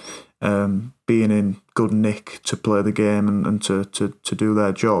in being in good nick to play the game and to do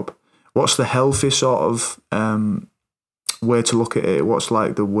their job, what's the healthy sort of way to look at it? What's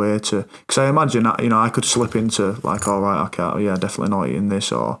like the way to, because I imagine that, I could slip into like, all right, okay, yeah, definitely not eating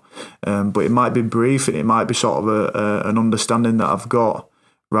this, or but it might be brief and it might be sort of an understanding that I've got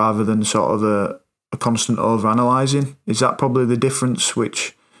rather than sort of a constant over-analysing. Is that probably the difference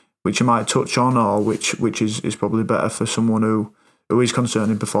which you might touch on, or which is probably better for someone who is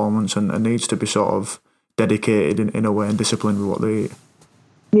concerned in performance and needs to be sort of dedicated in a way and disciplined with what they eat?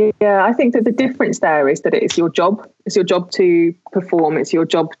 Yeah, I think that the difference there is that it's your job. It's your job to perform. It's your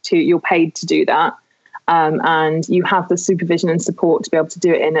job you're paid to do that. And you have the supervision and support to be able to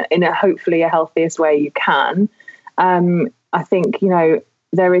do it in a hopefully a healthiest way you can. I think,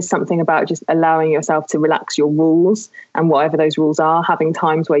 there is something about just allowing yourself to relax your rules, and whatever those rules are, having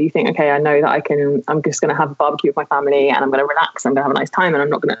times where you think, okay, I know that I'm just going to have a barbecue with my family and I'm going to relax, I'm going to have a nice time, and I'm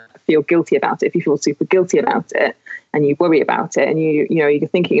not going to feel guilty about it. If you feel super guilty about it and you worry about it and you're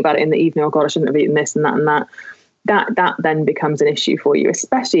thinking about it in the evening, oh God, I shouldn't have eaten this and that then becomes an issue for you,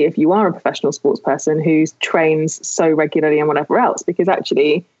 especially if you are a professional sports person who trains so regularly and whatever else, because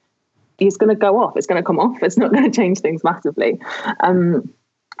actually it's going to go off, it's going to come off, it's not going to change things massively.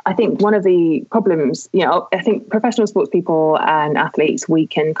 I think one of the problems, I think professional sports people and athletes, we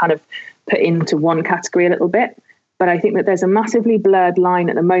can kind of put into one category a little bit. But I think that there's a massively blurred line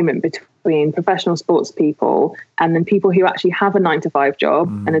at the moment between professional sports people and then people who actually have a 9-to-5 job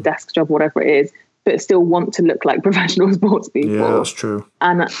and a desk job, whatever it is, but still want to look like professional sports people. Yeah, that's true.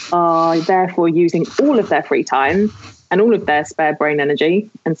 And are therefore using all of their free time and all of their spare brain energy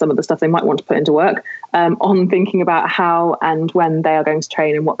and some of the stuff they might want to put into work on thinking about how and when they are going to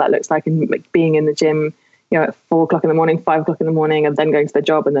train and what that looks like, and being in the gym, at 4 o'clock in the morning, 5 o'clock in the morning, and then going to their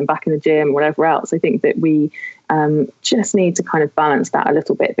job and then back in the gym, whatever else. I think that we just need to kind of balance that a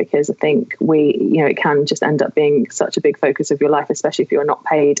little bit, because I think it can just end up being such a big focus of your life, especially if you're not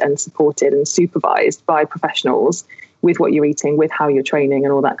paid and supported and supervised by professionals with what you're eating, with how you're training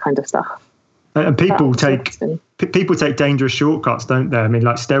and all that kind of stuff. And people take dangerous shortcuts, don't they? I mean,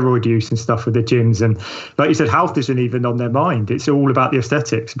 like steroid use and stuff with the gyms. And like you said, health isn't even on their mind. It's all about the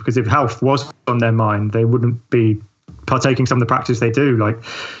aesthetics, because if health was on their mind, they wouldn't be partaking some of the practice they do. And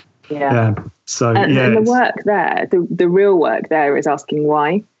the work there, the real work there is asking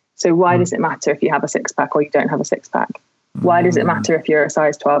why. So why does it matter if you have a six pack or you don't have a six pack? Why does it matter if you're a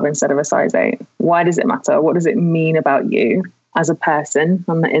size 12 instead of a size 8? Why does it matter? What does it mean about you as a person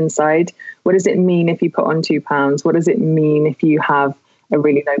on the inside? What does it mean if you put on 2 pounds? What does it mean if you have a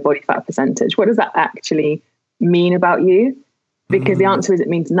really low body fat percentage? What does that actually mean about you? Because the answer is it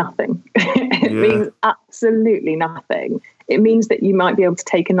means nothing. It means absolutely nothing. It means that you might be able to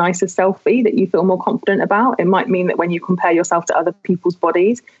take a nicer selfie that you feel more confident about. It might mean that when you compare yourself to other people's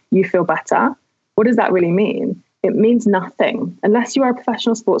bodies, you feel better. What does that really mean? It means nothing. Unless you are a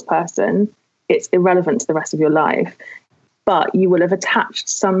professional sports person, it's irrelevant to the rest of your life. But you will have attached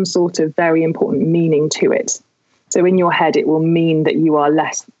some sort of very important meaning to it. So in your head, it will mean that you are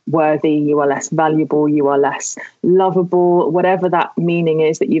less worthy, you are less valuable, you are less lovable, whatever that meaning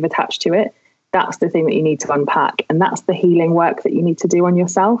is that you've attached to it. That's the thing that you need to unpack. And that's the healing work that you need to do on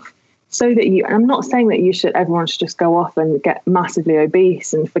yourself. So that you, and I'm not saying that everyone should just go off and get massively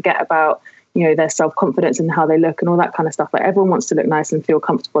obese and forget about, their self-confidence and how they look and all that kind of stuff. Like, everyone wants to look nice and feel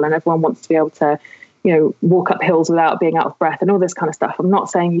comfortable, and everyone wants to be able to, walk up hills without being out of breath and all this kind of stuff. I'm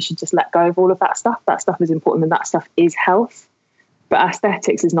not saying you should just let go of all of that stuff. That stuff is important and that stuff is health. But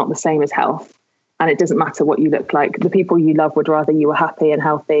aesthetics is not the same as health. And it doesn't matter what you look like. The people you love would rather you were happy and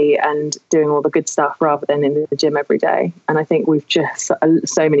healthy and doing all the good stuff rather than in the gym every day. And I think we've just,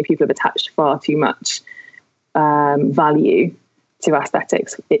 so many people have attached far too much value to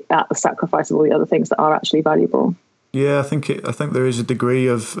aesthetics at the sacrifice of all the other things that are actually valuable. Yeah, I think there is a degree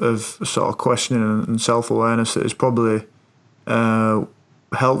of sort of questioning and self-awareness that is probably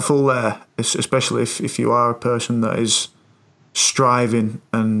helpful there, especially if you are a person that is striving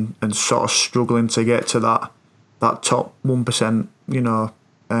and sort of struggling to get to that top 1%,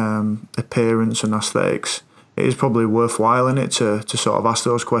 appearance and aesthetics. It is probably worthwhile in it to sort of ask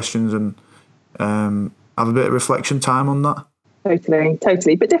those questions and have a bit of reflection time on that.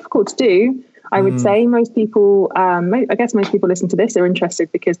 Totally. But difficult to do. I would say most people, I guess most people listen to this are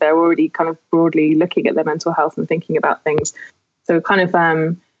interested because they're already kind of broadly looking at their mental health and thinking about things. So kind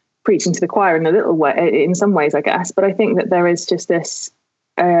of preaching to the choir in a little way, in some ways, I guess. But I think that there is just this,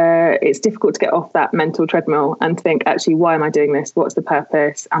 it's difficult to get off that mental treadmill and think, actually, why am I doing this? What's the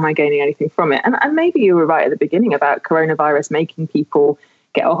purpose? Am I gaining anything from it? And maybe you were right at the beginning about coronavirus making people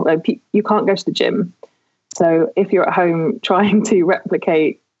get off. You can't go to the gym. So if you're at home trying to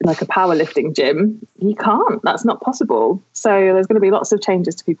replicate like a powerlifting gym, you can't. That's not possible. So there's going to be lots of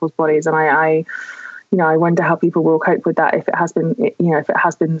changes to people's bodies, and I wonder how people will cope with that if it has been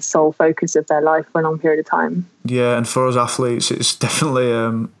the sole focus of their life for a long period of time. Yeah, and for us athletes, it's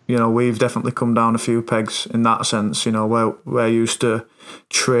definitely we've definitely come down a few pegs in that sense. We're used to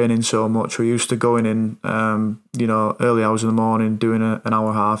training so much. We're used to going in, early hours in the morning, doing an hour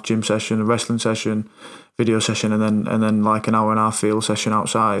and a half gym session, a wrestling session, video session, and then like an hour and a half field session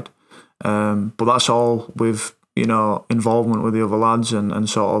outside. But that's all with involvement with the other lads and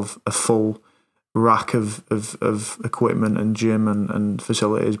sort of a full rack of equipment and gym and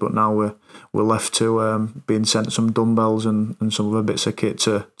facilities. But now we're left to being sent some dumbbells and some other bits of kit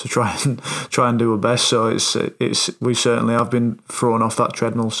to try and do our best. So it's we certainly have been thrown off that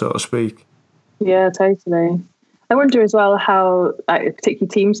treadmill, so to speak. Yeah, totally. I wonder as well how, particularly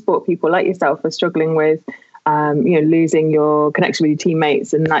team sport people like yourself are struggling with, losing your connection with your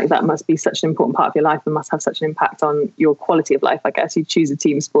teammates, and that must be such an important part of your life and must have such an impact on your quality of life. I guess you choose a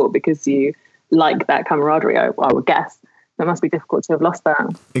team sport because you like that camaraderie. I would guess it must be difficult to have lost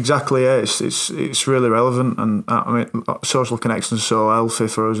that. Exactly. Yeah, it's really relevant, and I mean, social connections are so healthy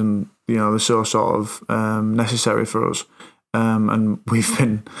for us, and they're so sort of necessary for us. And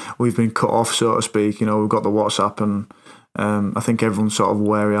we've been cut off, so to speak. We've got the WhatsApp, and I think everyone's sort of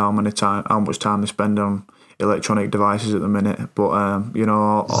wary how much time they spend on electronic devices at the minute. But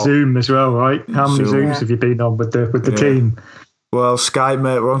Zoom as well, right? How many Zooms have you been on with the team? Well, Skype,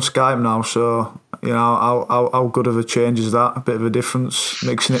 mate. We're on Skype now, so how good of a change is that? A bit of a difference,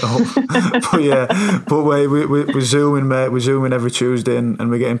 mixing it up. but we're Zooming, mate. We're Zooming every Tuesday, and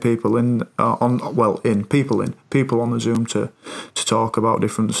we're getting people people on the Zoom to talk about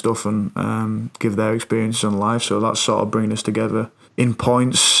different stuff and give their experiences on life. So that's sort of bringing us together in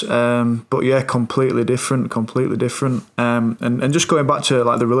points. But yeah, completely different. And just going back to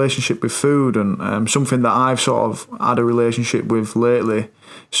like the relationship with food, and something that I've sort of had a relationship with lately,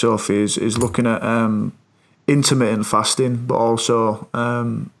 Sophie, is looking at intermittent fasting, but also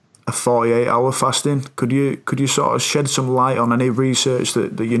a 48-hour fasting. Could you sort of shed some light on any research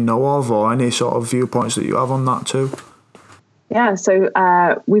that you know of, or any sort of viewpoints that you have on that too? Yeah, so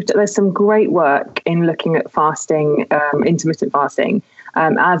there's some great work in looking at fasting, intermittent fasting,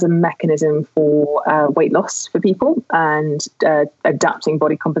 as a mechanism for weight loss for people, and adapting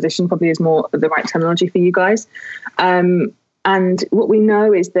body composition probably is more the right terminology for you guys. And what we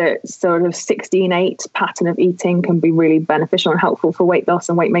know is that sort of 16-8 pattern of eating can be really beneficial and helpful for weight loss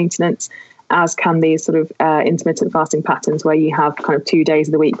and weight maintenance, as can these sort of intermittent fasting patterns where you have kind of 2 days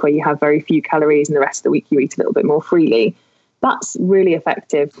of the week where you have very few calories and the rest of the week you eat a little bit more freely. That's really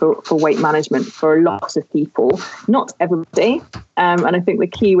effective for weight management for a lot of people, not everybody. And I think the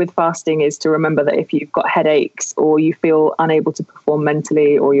key with fasting is to remember that if you've got headaches or you feel unable to perform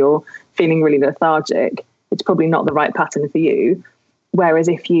mentally or you're feeling really lethargic, it's probably not the right pattern for you. Whereas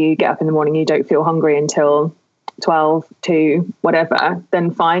if you get up in the morning, you don't feel hungry until 12, 2, whatever,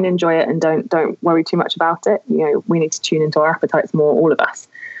 then fine, enjoy it and don't worry too much about it. You know, we need to tune into our appetites more, all of us.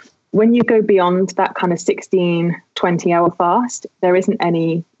 When you go beyond that kind of 16, 20-hour fast, there isn't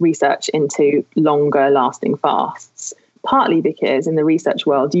any research into longer lasting fasts, partly because in the research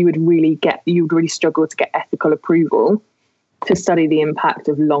world, you would really struggle to get ethical approval to study the impact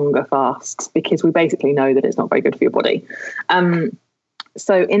of longer fasts, because we basically know that it's not very good for your body.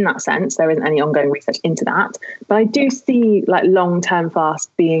 So in that sense, there isn't any ongoing research into that. But I do see like long-term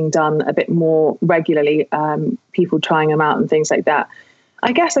fasts being done a bit more regularly, people trying them out and things like that.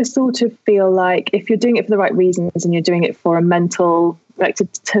 I guess I sort of feel like if you're doing it for the right reasons and you're doing it for a mental, like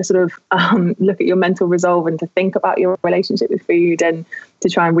to sort of look at your mental resolve and to think about your relationship with food and to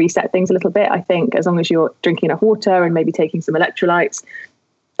try and reset things a little bit, I think as long as you're drinking enough water and maybe taking some electrolytes,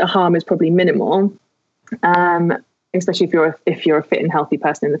 the harm is probably minimal. Especially if you're a fit and healthy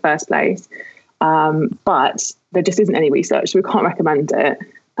person in the first place. But there just isn't any research, so we can't recommend it.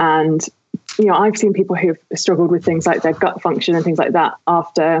 And you know, I've seen people who've struggled with things like their gut function and things like that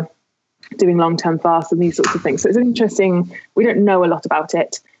after doing long-term fasts and these sorts of things. So it's interesting. We don't know a lot about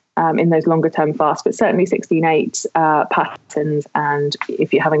it in those longer-term fasts, but certainly 16-8 patterns. And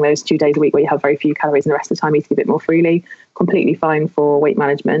if you're having those 2 days a week where you have very few calories and the rest of the time eating a bit more freely, completely fine for weight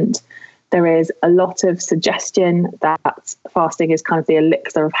management. There is a lot of suggestion that fasting is kind of the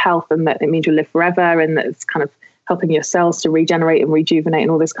elixir of health and that it means you'll live forever and that it's kind of helping your cells to regenerate and rejuvenate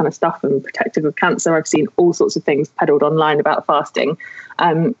and all this kind of stuff and protective of cancer. I've seen all sorts of things peddled online about fasting.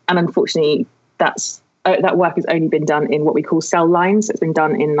 And unfortunately, that work has only been done in what we call cell lines. It's been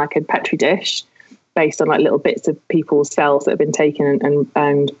done in like a Petri dish based on like little bits of people's cells that have been taken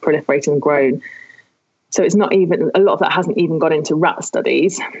and proliferated and grown. So it's not even, a lot of that hasn't even gone into rat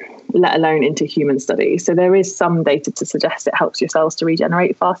studies, let alone into human studies. So there is some data to suggest it helps your cells to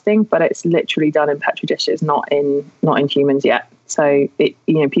regenerate fasting, but it's literally done in Petri dishes, not in humans yet. So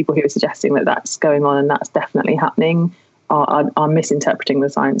people who are suggesting that that's going on and that's definitely happening are misinterpreting the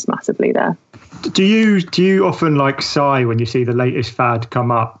science massively there. Do you often like sigh when you see the latest fad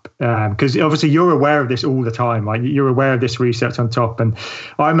come up? Because obviously you're aware of this all the time. Like you're aware of this research on top. And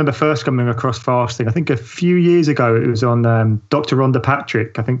I remember first coming across fasting. I think a few years ago it was on Dr. Rhonda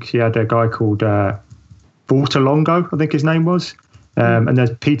Patrick. I think she had a guy called Longo, I think his name was. And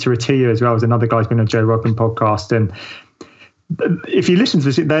there's Peter Attia as well as another guy's been on Joe Rogan podcast. And if you listen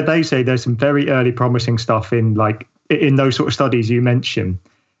to this, they say there's some very early promising stuff in those sort of studies you mentioned.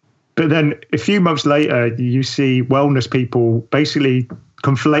 But then a few months later, you see wellness people basically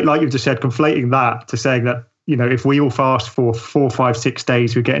conflate, like you've just said, conflating that to saying that, you know, if we all fast for 4, 5, 6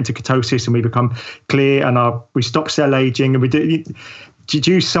 days, we get into ketosis and we become clear and we stop cell aging. And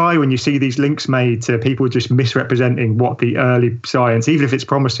do you sigh when you see these links made to people just misrepresenting what the early science, even if it's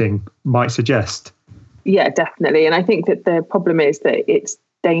promising, might suggest? Yeah, definitely. And I think that the problem is that it's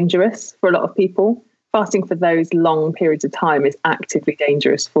dangerous for a lot of people. Fasting for those long periods of time is actively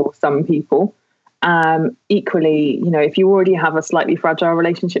dangerous for some people. Equally, you know, if you already have a slightly fragile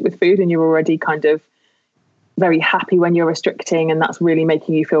relationship with food and you're already kind of very happy when you're restricting and that's really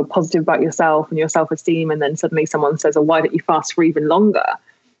making you feel positive about yourself and your self-esteem, and then suddenly someone says, oh, why don't you fast for even longer?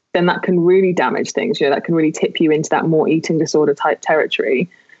 Then that can really damage things. You know, that can really tip you into that more eating disorder type territory.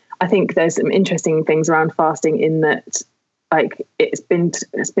 I think there's some interesting things around fasting in that, like, it's been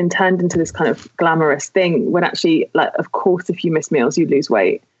turned into this kind of glamorous thing when actually, like, of course, if you miss meals, you lose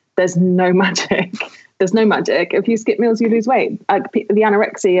weight. There's no magic. There's no magic. If you skip meals, you lose weight. Like the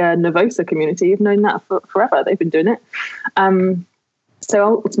anorexia nervosa community have known that for forever. They've been doing it.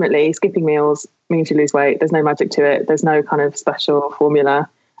 So ultimately, skipping meals means you lose weight. There's no magic to it. There's no kind of special formula.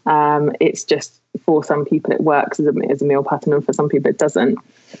 It's just, for some people it works as a meal pattern, and for some people it doesn't.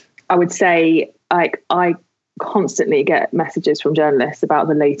 I would say, like, I constantly get messages from journalists about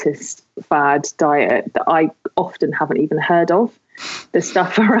the latest fad diet that I often haven't even heard of. The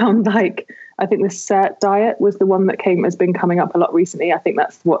stuff around like I think the CERT diet was the one that has been coming up a lot recently. I think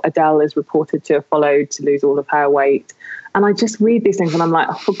that's what Adele is reported to have followed to lose all of her weight. And I just read these things and I'm like,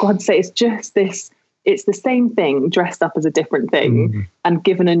 oh, for God's sake, it's just this. It's the same thing dressed up as a different thing and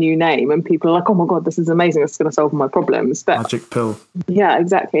given a new name. And people are like, oh my God, this is amazing. It's going to solve my problems. But magic pill. Yeah,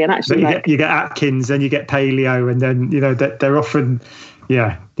 exactly. And actually, you get Atkins and you get paleo, and then, they're often,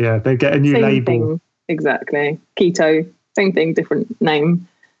 they get a new label. Thing. Exactly. Keto, same thing, different name.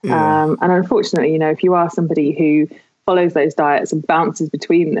 Yeah. And unfortunately, if you are somebody who follows those diets and bounces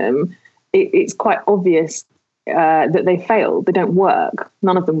between them, it's quite obvious that they fail. They don't work.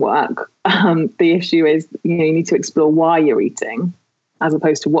 None of them work. The issue is, you need to explore why you're eating as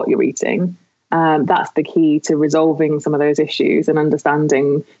opposed to what you're eating. That's the key to resolving some of those issues and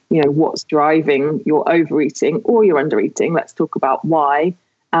understanding, what's driving your overeating or your undereating. Let's talk about why,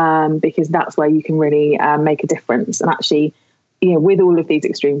 because that's where you can really make a difference. And actually, with all of these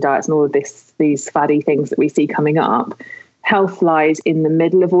extreme diets and all of these fatty things that we see coming up, health lies in the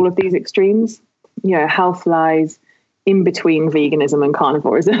middle of all of these extremes. Health lies in between veganism and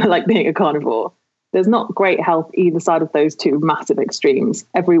carnivorism, like being a carnivore. There's not great health either side of those two massive extremes.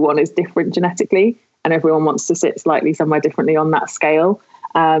 Everyone is different genetically, and everyone wants to sit slightly somewhere differently on that scale.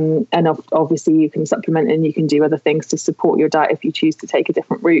 And obviously you can supplement and you can do other things to support your diet if you choose to take a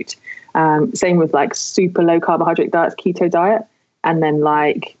different route. Same with like super low carbohydrate diets, keto diet, and then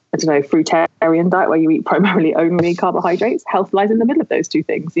fruitarian diet where you eat primarily only carbohydrates. Health lies in the middle of those two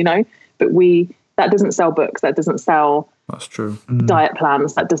things, but that doesn't sell books. That doesn't sell. That's true. Diet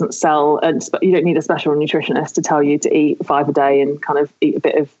plans. That doesn't sell. And you don't need a special nutritionist to tell you to eat 5 a day and kind of eat a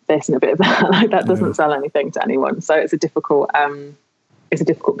bit of this and a bit of that. That doesn't sell anything to anyone. So it's a difficult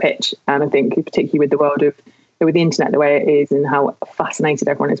pitch. And I think particularly with the world with the internet the way it is and how fascinated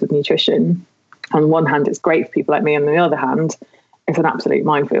everyone is with nutrition. On one hand, it's great for people like me. And on the other hand, it's an absolute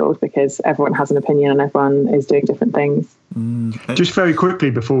minefield because everyone has an opinion and everyone is doing different things. Just very quickly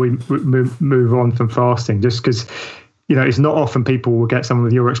before we move on from fasting, just because, it's not often people will get someone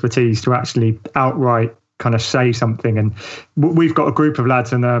with your expertise to actually outright kind of say something. And we've got a group of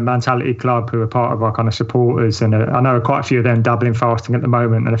lads in the Mentality Club who are part of our kind of supporters. And I know quite a few of them dabble in fasting at the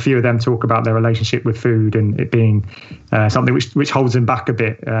moment. And a few of them talk about their relationship with food and it being something which holds them back a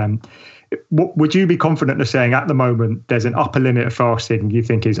bit. Would you be confident of saying at the moment there's an upper limit of fasting you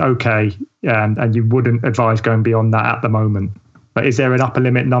think is okay, and you wouldn't advise going beyond that at the moment? But is there an upper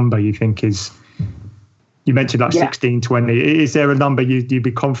limit number you think is? You mentioned 16, 20. Is there a number you'd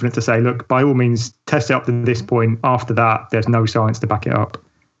be confident to say, look, by all means, test it up to this point. After that, there's no science to back it up?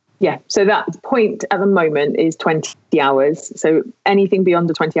 Yeah. So that point at the moment is 20 hours. So anything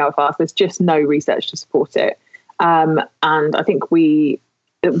beyond a 20-hour fast, there's just no research to support it. And I think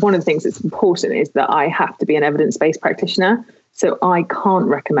one of the things that's important is that I have to be an evidence-based practitioner. So I can't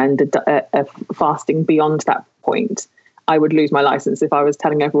recommend a fasting beyond that point. I would lose my license if I was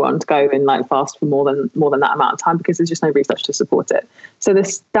telling everyone to go and fast for more than that amount of time because there's just no research to support it. So the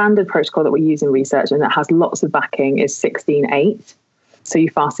standard protocol that we use in research and that has lots of backing is 16-8. So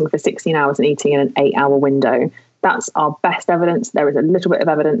you're fasting for 16 hours and eating in an 8-hour window. That's our best evidence. There is a little bit of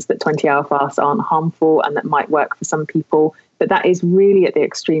evidence that 20-hour fasts aren't harmful and that might work for some people, but that is really at the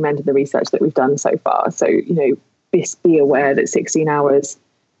extreme end of the research that we've done so far. So, be aware that 16 hours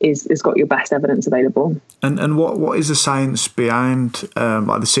is got your best evidence available. And what is the science behind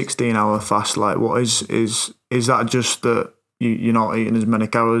the 16-hour fast? Like, what is that just that you're not eating as many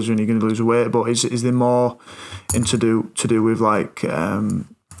calories and you're going to lose weight? But is there more to do with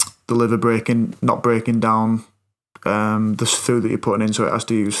the liver not breaking down the food that you're putting in, so it has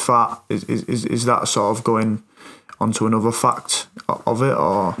to use fat? Is that sort of going onto another fact of it,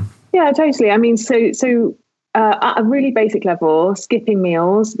 or? Yeah, totally. I mean, so at a really basic level, skipping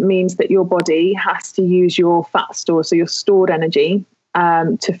meals means that your body has to use your fat store, so your stored energy,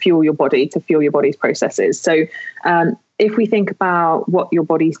 to fuel your body, to fuel your body's processes. So if we think about what your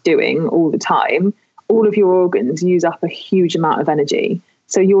body's doing all the time, all of your organs use up a huge amount of energy.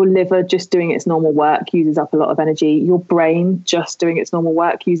 So your liver just doing its normal work uses up a lot of energy. Your brain just doing its normal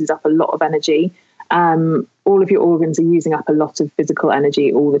work uses up a lot of energy. All of your organs are using up a lot of physical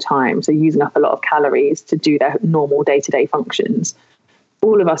energy all the time. So using up a lot of calories to do their normal day-to-day functions.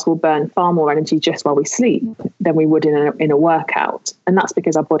 All of us will burn far more energy just while we sleep than we would in a workout. And that's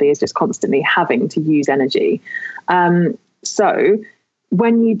because our body is just constantly having to use energy. So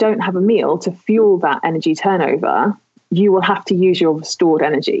when you don't have a meal to fuel that energy turnover, you will have to use your stored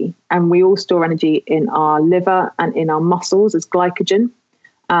energy. And we all store energy in our liver and in our muscles as glycogen.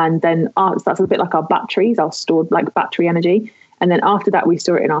 And then that's a bit like our batteries, our stored battery energy. And then after that, we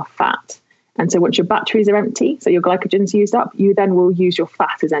store it in our fat. And so once your batteries are empty, so your glycogen's used up, you then will use your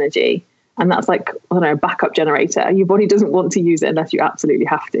fat as energy. And that's like, I don't know, a backup generator. Your body doesn't want to use it unless you absolutely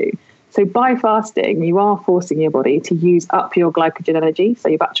have to. So by fasting, you are forcing your body to use up your glycogen energy, so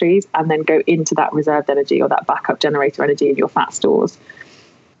your batteries, and then go into that reserved energy or that backup generator energy in your fat stores.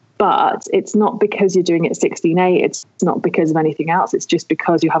 But it's not because you're doing it 16/8. It's not because of anything else. It's just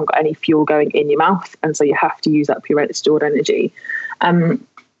because you haven't got any fuel going in your mouth. And so you have to use up your stored energy.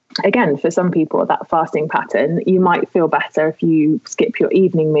 Again, for some people, that fasting pattern, you might feel better if you skip your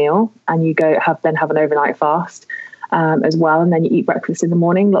evening meal and you have an overnight fast as well, and then you eat breakfast in the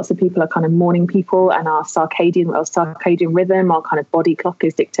morning. Lots of people are kind of morning people, and our circadian rhythm, our kind of body clock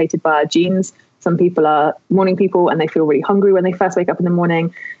is dictated by our genes. Some people are morning people and they feel really hungry when they first wake up in the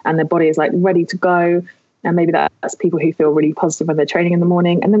morning and their body is like ready to go. And maybe that's people who feel really positive when they're training in the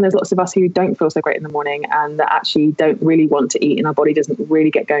morning. And then there's lots of us who don't feel so great in the morning and that actually don't really want to eat, and our body doesn't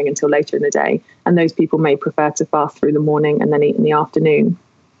really get going until later in the day. And those people may prefer to fast through the morning and then eat in the afternoon.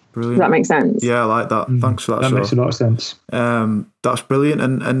 Brilliant. Does that make sense? Yeah, I like that. Thanks for that. That makes a lot of sense. That's brilliant.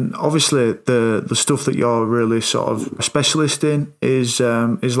 And obviously the stuff that you're really sort of a specialist in is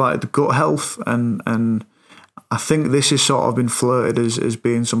like the gut health, and I think this has sort of been flirted as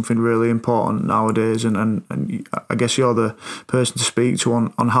being something really important nowadays, and I guess you're the person to speak to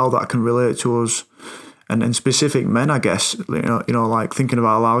on how that can relate to us and in specific men, I guess, you know, like thinking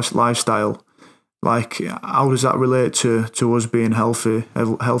about our lifestyle. Like, how does that relate to us being healthy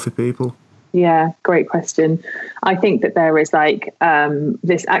people? Yeah, great question. I think that there is like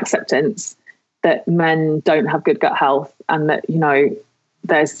this acceptance that men don't have good gut health, and that, you know,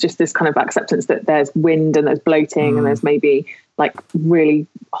 there's just this kind of acceptance that there's wind and there's bloating and there's maybe like really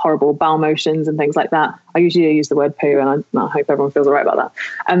horrible bowel motions and things like that. I usually use the word poo, and I hope everyone feels all right about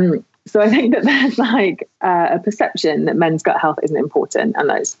that. So I think that there's like a perception that men's gut health isn't important and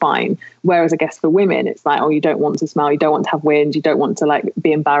that it's fine. Whereas I guess for women, it's like, oh, you don't want to smell, you don't want to have wind, you don't want to like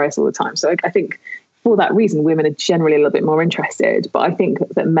be embarrassed all the time. So I think for that reason, women are generally a little bit more interested. But I think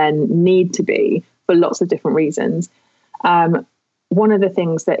that men need to be for lots of different reasons. One of the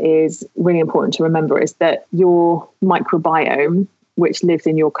things that is really important to remember is that your microbiome, which lives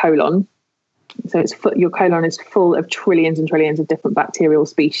in your colon, so your colon is full of trillions and trillions of different bacterial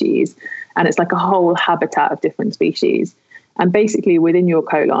species, and it's like a whole habitat of different species. And basically within your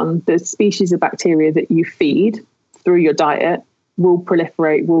colon, the species of bacteria that you feed through your diet will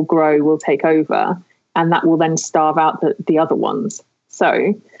proliferate, will grow, will take over, and that will then starve out the other ones.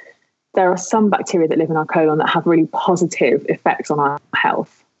 So there are some bacteria that live in our colon that have really positive effects on our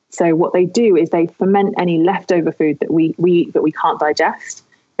health. So what they do is they ferment any leftover food that we eat that we can't digest.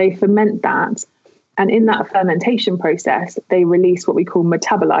 They ferment that, and in that fermentation process, they release what we call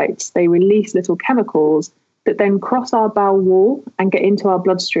metabolites. They release little chemicals that then cross our bowel wall and get into our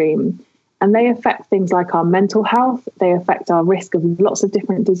bloodstream. And they affect things like our mental health. They affect our risk of lots of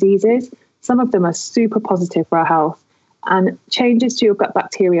different diseases. Some of them are super positive for our health. And changes to your gut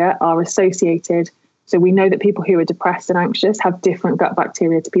bacteria are associated. So we know that people who are depressed and anxious have different gut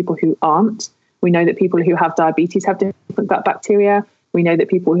bacteria to people who aren't. We know that people who have diabetes have different gut bacteria. We know that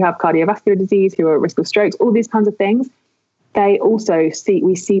people who have cardiovascular disease, who are at risk of strokes, all these kinds of things,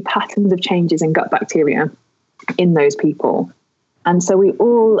 we see patterns of changes in gut bacteria in those people. And so we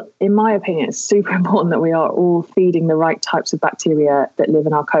all, in my opinion, it's super important that we are all feeding the right types of bacteria that live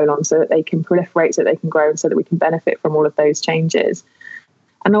in our colon so that they can proliferate, so that they can grow, and so that we can benefit from all of those changes.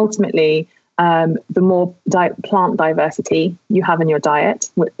 And ultimately, the more plant diversity you have in your diet,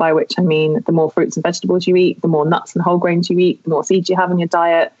 by which I mean the more fruits and vegetables you eat, the more nuts and whole grains you eat, the more seeds you have in your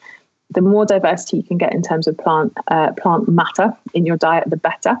diet, the more diversity you can get in terms of plant matter in your diet, the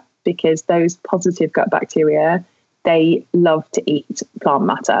better, because those positive gut bacteria, they love to eat plant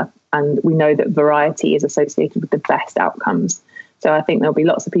matter. And we know that variety is associated with the best outcomes. So I think there'll be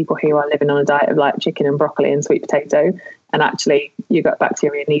lots of people who are living on a diet of like chicken and broccoli and sweet potato. And actually, your gut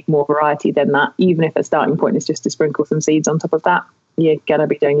bacteria need more variety than that. Even if a starting point is just to sprinkle some seeds on top of that, you're going to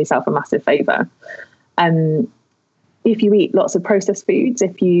be doing yourself a massive favor. And if you eat lots of processed foods,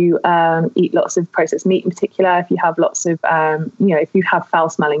 if you eat lots of processed meat in particular, if you have lots of, if you have foul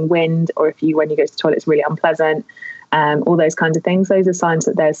smelling wind, or if you, when you go to the toilet, it's really unpleasant, all those kinds of things, those are signs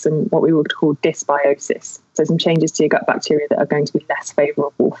that there's some what we would call dysbiosis. So some changes to your gut bacteria that are going to be less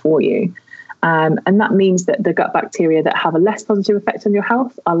favorable for you. And that means that the gut bacteria that have a less positive effect on your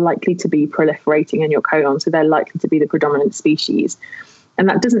health are likely to be proliferating in your colon. So they're likely to be the predominant species. And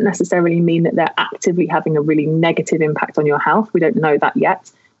that doesn't necessarily mean that they're actively having a really negative impact on your health. We don't know that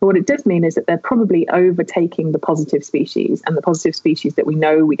yet. But what it does mean is that they're probably overtaking the positive species, and the positive species that we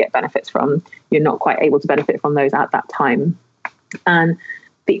know we get benefits from, you're not quite able to benefit from those at that time. And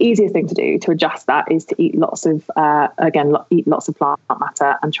The easiest thing to do to adjust that is to eat lots of, eat lots of plant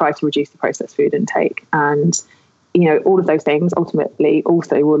matter and try to reduce the processed food intake. And, all of those things ultimately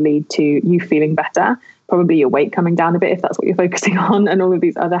also will lead to you feeling better, probably your weight coming down a bit if that's what you're focusing on, and all of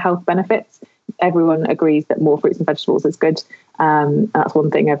these other health benefits. Everyone agrees that more fruits and vegetables is good. That's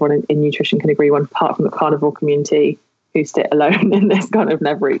one thing everyone in nutrition can agree on, apart from the carnivore community who sit alone in this kind of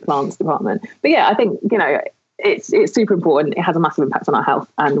never eat plants department. But yeah, I think, it's super important. It has a massive impact on our health,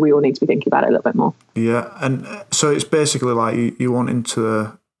 and we all need to be thinking about it a little bit more. Yeah, and so it's basically like you wanting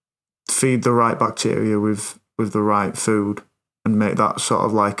to feed the right bacteria with the right food and make that sort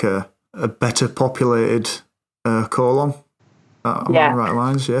of like a better populated colon. Am I on the right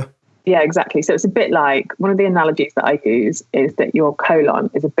lines? Yeah. Yeah, exactly. So it's a bit like, one of the analogies that I use is that your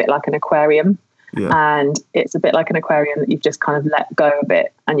colon is a bit like an aquarium. Yeah. And it's a bit like an aquarium that you've just kind of let go a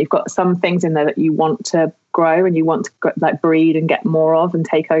bit, and you've got some things in there that you want to grow and you want to breed and get more of and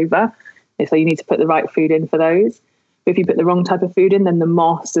take over. And so you need to put the right food in for those. But if you put the wrong type of food in, then the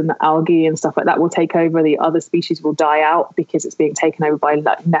moss and the algae and stuff like that will take over. The other species will die out because it's being taken over by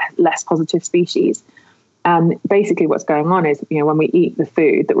less positive species. And basically what's going on is, when we eat the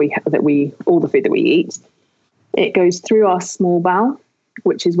food all the food that we eat, it goes through our small bowel,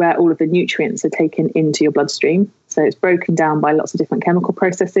 which is where all of the nutrients are taken into your bloodstream. So it's broken down by lots of different chemical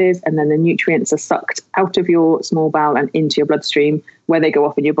processes, and then the nutrients are sucked out of your small bowel and into your bloodstream, where they go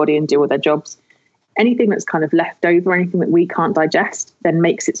off in your body and do all their jobs. Anything that's kind of left over, anything that we can't digest, then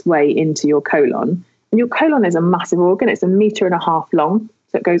makes its way into your colon. And your colon is a massive organ. It's 1.5 meters long.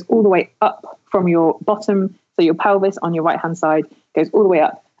 So it goes all the way up from your bottom, so your pelvis on your right-hand side goes all the way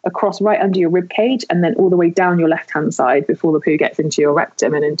up, across right under your rib cage, and then all the way down your left-hand side before the poo gets into your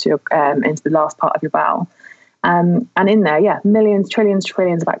rectum and into the last part of your bowel. And in there, millions, trillions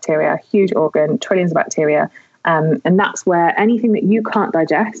of bacteria, huge organ, trillions of bacteria. And that's where anything that you can't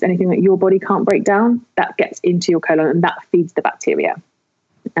digest, anything that your body can't break down, that gets into your colon, and that feeds the bacteria.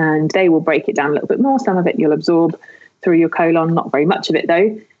 And they will break it down a little bit more. Some of it you'll absorb through your colon, not very much of it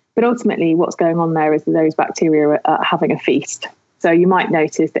though. But ultimately what's going on there is that those bacteria are having a feast. So you might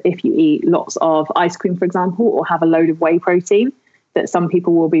notice that if you eat lots of ice cream, for example, or have a load of whey protein, that some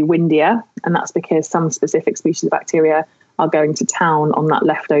people will be windier. And that's because some specific species of bacteria are going to town on that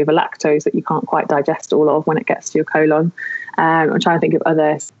leftover lactose that you can't quite digest all of when it gets to your colon. I'm trying to think of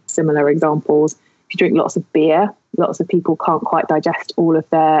other similar examples. If you drink lots of beer, lots of people can't quite digest all of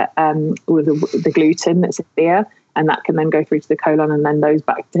the gluten that's in beer. And that can then go through to the colon, and then those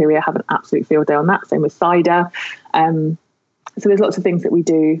bacteria have an absolute field day on that. Same with cider. So there's lots of things that we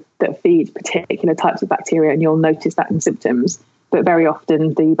do that feed particular types of bacteria, and you'll notice that in symptoms. But very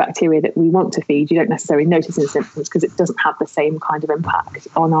often the bacteria that we want to feed, you don't necessarily notice in symptoms because it doesn't have the same kind of impact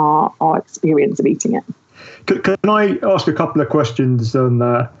on our experience of eating it. Can I ask a couple of questions on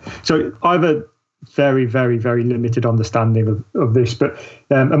that? So I have a very, very, very limited understanding of this, but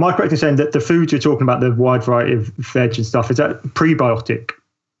am I correct in saying that the foods you're talking about, the wide variety of veg and stuff, is that prebiotic?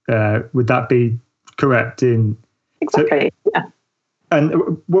 Would that be correct? Exactly, yeah.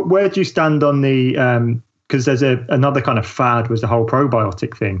 And where do you stand on the, because there's another kind of fad was the whole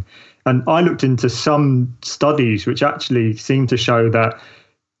probiotic thing. And I looked into some studies which actually seem to show that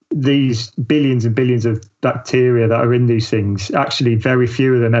these billions and billions of bacteria that are in these things, actually very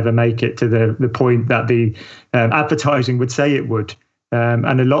few of them ever make it to the point that the advertising would say it would.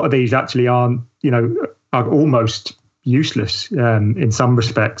 And a lot of these actually are almost useless in some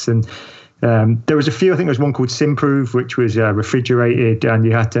respects. And there was a few, I think there was one called Simprove, which was refrigerated, and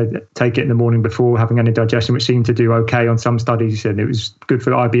you had to take it in the morning before having any digestion, which seemed to do okay on some studies, and it was good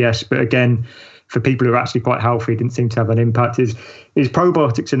for IBS. But again, for people who are actually quite healthy, it didn't seem to have an impact. Is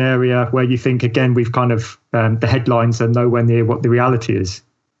probiotics an area where you think, again, we've kind of, the headlines are nowhere near what the reality is?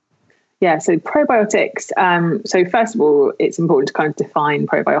 Yeah, so probiotics, so first of all, it's important to kind of define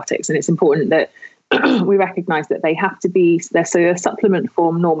probiotics, and it's important that we recognise that they have to be, they're a supplement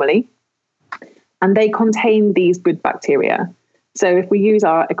form normally, and they contain these good bacteria. So if we use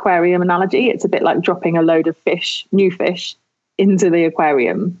our aquarium analogy, it's a bit like dropping a load of new fish, into the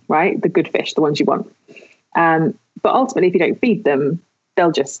aquarium, right? The good fish, the ones you want. But ultimately, if you don't feed them,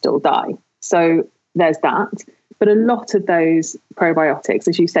 they'll just still die. So there's that. But a lot of those probiotics,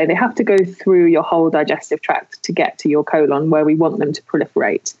 as you say, they have to go through your whole digestive tract to get to your colon, where we want them to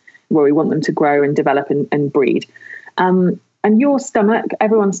proliferate, where we want them to grow and develop and breed. And your stomach,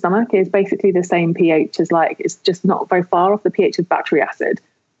 everyone's stomach, is basically the same pH as, it's just not very far off the pH of battery acid.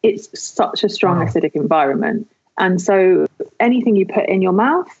 It's such a strong acidic environment. And so anything you put in your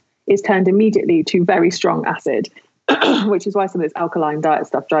mouth is turned immediately to very strong acid, which is why some of this alkaline diet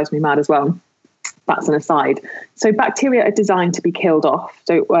stuff drives me mad as well. that's an aside. So bacteria are designed to be killed off.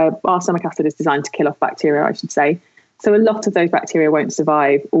 So our stomach acid is designed to kill off bacteria, I should say. So a lot of those bacteria won't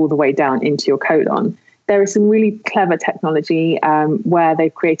survive all the way down into your colon. There is some really clever technology where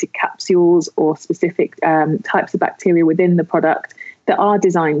they've created capsules or specific types of bacteria within the product that are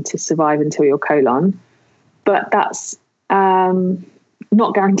designed to survive until your colon. But that's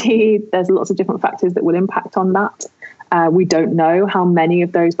not guaranteed. There's lots of different factors that will impact on that. We don't know how many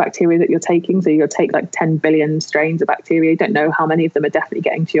of those bacteria that you're taking. So you'll take like 10 billion strains of bacteria. You don't know how many of them are definitely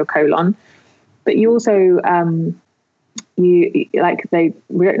getting to your colon. But you also... we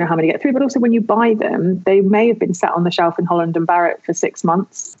don't know how many get through, but also when you buy them, they may have been sat on the shelf in Holland and Barrett for 6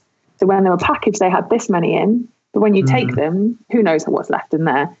 months. So when they were packaged, they had this many in, but when you take them, who knows what's left in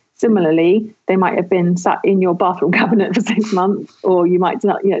there. Similarly, they might have been sat in your bathroom cabinet for 6 months, or you might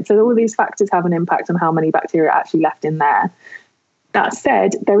not, so all these factors have an impact on how many bacteria are actually left in there. That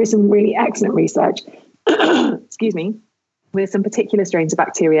said, there is some really excellent research, excuse me, with some particular strains of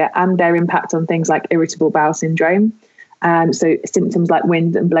bacteria and their impact on things like irritable bowel syndrome. So symptoms like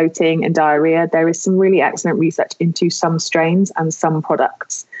wind and bloating and diarrhea. There is some really excellent research into some strains and some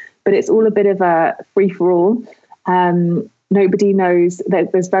products, but it's all a bit of a free-for-all. Nobody knows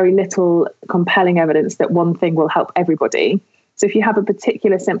that there's very little compelling evidence that one thing will help everybody. So if you have a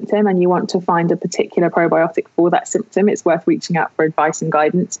particular symptom and you want to find a particular probiotic for that symptom, it's worth reaching out for advice and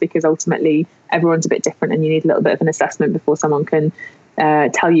guidance, because ultimately everyone's a bit different and you need a little bit of an assessment before someone can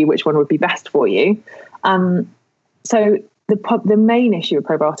tell you which one would be best for you. So the main issue with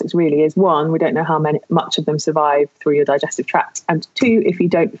probiotics really is, one, we don't know how much of them survive through your digestive tract. And two, if you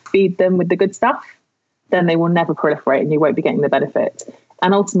don't feed them with the good stuff, then they will never proliferate and you won't be getting the benefit.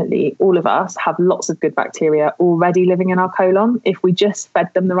 And ultimately, all of us have lots of good bacteria already living in our colon. If we just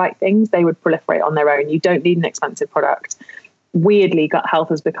fed them the right things, they would proliferate on their own. You don't need an expensive product. Weirdly, gut health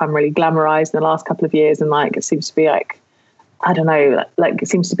has become really glamorized in the last couple of years. And it seems to be I don't know, it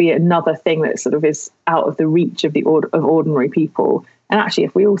seems to be another thing that sort of is out of the reach of of ordinary people. And actually,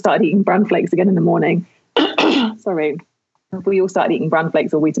 if we all started eating bran flakes again in the morning, if we all started eating bran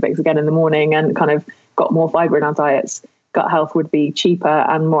flakes or Weetabix again in the morning and kind of got more fiber in our diets, gut health would be cheaper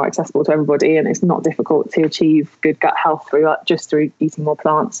and more accessible to everybody. And it's not difficult to achieve good gut health through eating more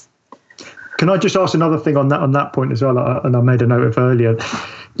plants. Can I just ask another thing on that point as well? And I made a note of earlier.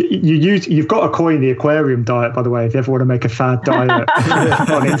 You've got to coin the aquarium diet, by the way, if you ever want to make a fad diet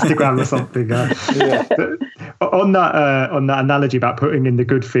on Instagram or something. But on that analogy about putting in the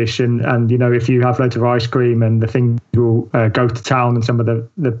good fish and if you have loads of ice cream and the thing will go to town and some of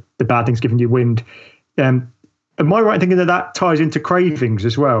the bad things giving you wind. Am I right in thinking that ties into cravings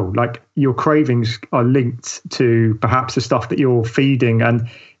as well? Like your cravings are linked to perhaps the stuff that you're feeding, and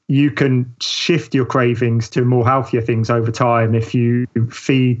you can shift your cravings to more healthier things over time if you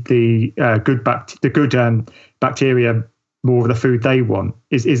feed the good bacteria more of the food they want.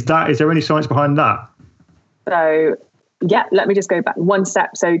 Is there any science behind that? So yeah, let me just go back one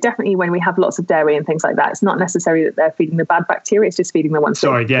step. So definitely when we have lots of dairy and things like that, it's not necessary that they're feeding the bad bacteria. It's just feeding the ones that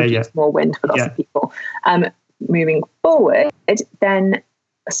produce more wind for lots of people. Moving forward, then,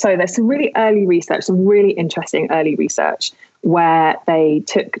 so there's some really early research, some really interesting early research where they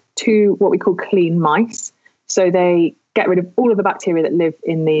took two what we call clean mice. So they get rid of all of the bacteria that live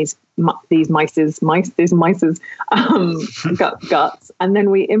in these mice's guts, and then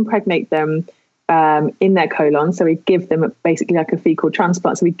we impregnate them in their colon. So we give them basically like a fecal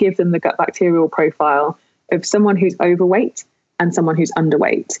transplant. So we give them the gut bacterial profile of someone who's overweight and someone who's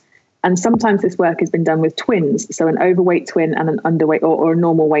underweight. And sometimes this work has been done with twins. So an overweight twin and an underweight or a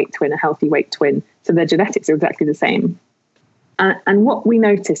normal weight twin, a healthy weight twin. So their genetics are exactly the same. And what we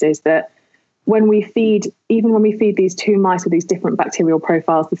notice is that when we feed these two mice with these different bacterial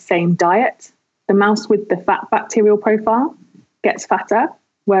profiles the same diet, the mouse with the fat bacterial profile gets fatter,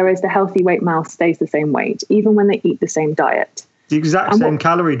 whereas the healthy weight mouse stays the same weight, even when they eat the same diet. The exact same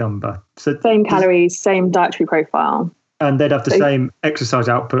calorie number. So same calories, same dietary profile. And they'd have the same exercise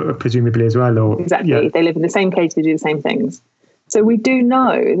output, presumably, as well. Or exactly. Yeah. They live in the same cage, they do the same things. So we do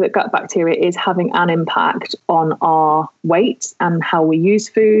know that gut bacteria is having an impact on our weight and how we use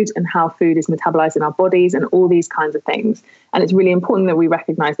food and how food is metabolized in our bodies and all these kinds of things. And it's really important that we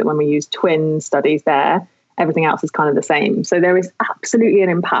recognize that when we use twin studies there, everything else is kind of the same. So there is absolutely an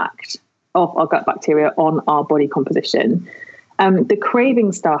impact of our gut bacteria on our body composition. The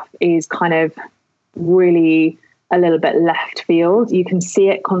craving stuff is kind of really a little bit left field. You can see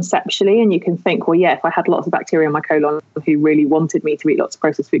it conceptually and you can think, well, yeah, if I had lots of bacteria in my colon who really wanted me to eat lots of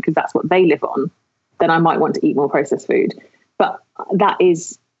processed food because that's what they live on, then I might want to eat more processed food. But that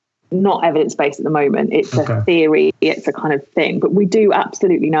is not evidence-based at the moment. It's a theory, it's a kind of thing. But we do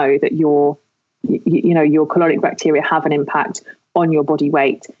absolutely know that your your colonic bacteria have an impact on your body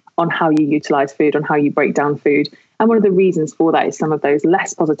weight, on how you utilize food, on how you break down food. And one of the reasons for that is some of those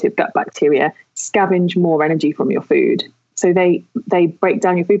less positive gut bacteria scavenge more energy from your food. So they break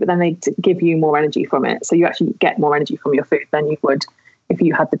down your food, but then they give you more energy from it. So you actually get more energy from your food than you would if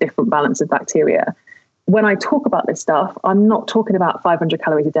you had the different balance of bacteria. When I talk about this stuff, I'm not talking about 500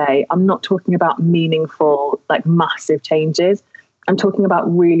 calories a day. I'm not talking about meaningful, like massive changes. I'm talking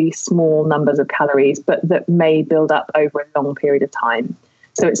about really small numbers of calories, but that may build up over a long period of time.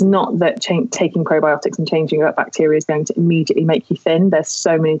 So it's not that taking probiotics and changing your gut bacteria is going to immediately make you thin. There's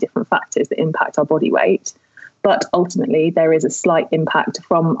so many different factors that impact our body weight. But ultimately, there is a slight impact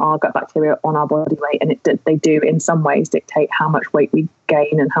from our gut bacteria on our body weight. And they do, in some ways, dictate how much weight we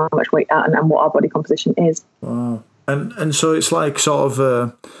gain and how much weight out and what our body composition is. Wow. And so it's like sort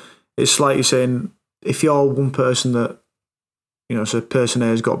of, it's like you're saying, if you're one person that, so person A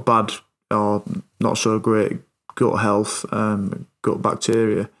has got bad or not so great gut health, gut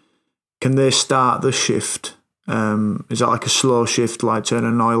bacteria, can they start the shift? Is that like a slow shift, like turning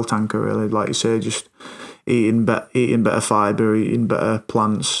an oil tanker, really? Like you say, just eating better fibre, eating better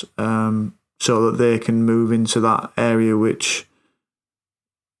plants, so that they can move into that area which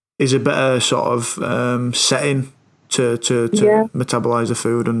is a better sort of setting to metabolize the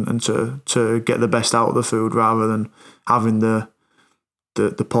food and to get the best out of the food, rather than having the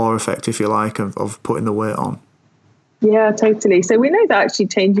poor effect, if you like, of putting the weight on. Yeah, totally. So we know that actually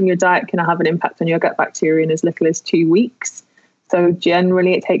changing your diet can have an impact on your gut bacteria in as little as 2 weeks. So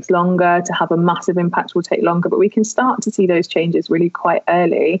generally it takes longer. To have a massive impact will take longer, but we can start to see those changes really quite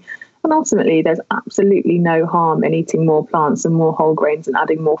early. And ultimately, there's absolutely no harm in eating more plants and more whole grains and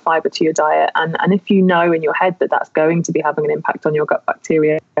adding more fiber to your diet. And if you know in your head that that's going to be having an impact on your gut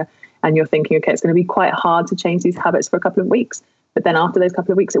bacteria, and you're thinking, okay, it's going to be quite hard to change these habits for a couple of weeks, but then after those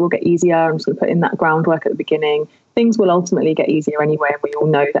couple of weeks, it will get easier. I'm just going to put in that groundwork at the beginning. Things will ultimately get easier anyway. And we all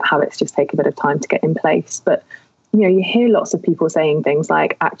know that habits just take a bit of time to get in place. But, you hear lots of people saying things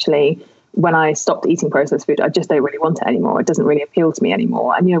like, actually, when I stopped eating processed food, I just don't really want it anymore. It doesn't really appeal to me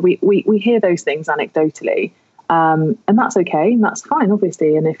anymore. And, we hear those things anecdotally. And that's okay. And that's fine,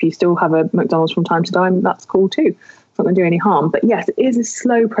 obviously. And if you still have a McDonald's from time to time, that's cool too. It's not going to do any harm. But yes, it is a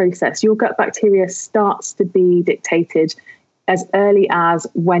slow process. Your gut bacteria starts to be dictated as early as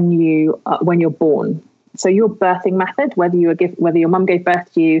when you're born. So your birthing method, whether your mum gave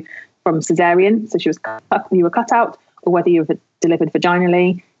birth to you from cesarean, so you were cut out, or whether you were delivered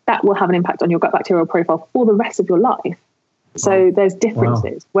vaginally, that will have an impact on your gut bacterial profile for the rest of your life. So there's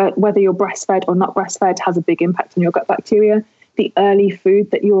differences. Wow. Whether you're breastfed or not breastfed has a big impact on your gut bacteria. The early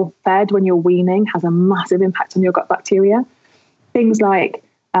food that you're fed when you're weaning has a massive impact on your gut bacteria. Things like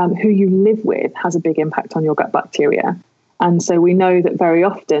who you live with has a big impact on your gut bacteria. And so we know that very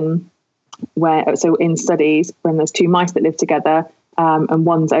often, in studies, when there's two mice that live together and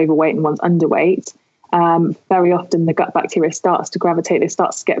one's overweight and one's underweight, very often the gut bacteria starts to gravitate, it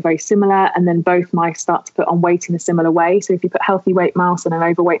starts to get very similar, and then both mice start to put on weight in a similar way. So if you put healthy weight mouse and an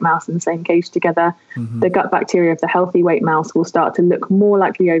overweight mouse in the same cage together, the gut bacteria of the healthy weight mouse will start to look more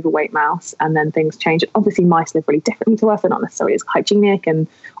like the overweight mouse, and then things change. Obviously, mice live really differently to us. They're not necessarily as hygienic and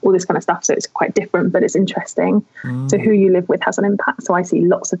all this kind of stuff, so it's quite different, but it's interesting. So who you live with has an impact. So I see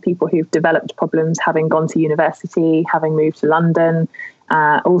lots of people who've developed problems having gone to university, having moved to London,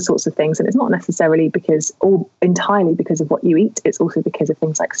 all sorts of things. And it's not necessarily entirely because of what you eat. It's also because of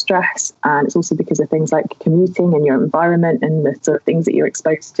things like stress, and it's also because of things like commuting and your environment and the sort of things that you're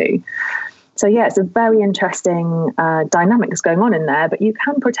exposed to. So yeah, it's a very interesting dynamic that's going on in there, but you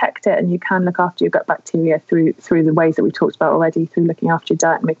can protect it and you can look after your gut bacteria through the ways that we've talked about already, through looking after your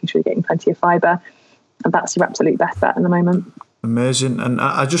diet and making sure you're getting plenty of fibre. And that's your absolute best bet at the moment. Amazing. And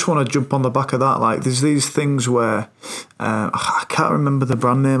I just want to jump on the back of that. Like, there's these things where I can't remember the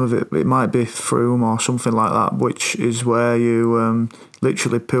brand name of it. It might be Froome or something like that, which is where you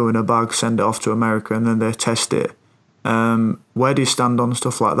literally poo in a bag, send it off to America, and then they test it. Where do you stand on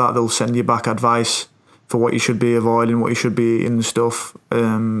stuff like that? They'll send you back advice for what you should be avoiding, what you should be eating and stuff,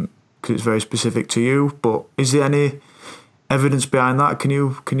 because it's very specific to you. But is there any evidence behind that? Can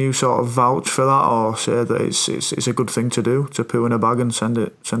you sort of vouch for that, or say that it's a good thing to do, to poo in a bag and send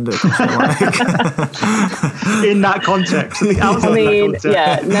it in that context? I mean,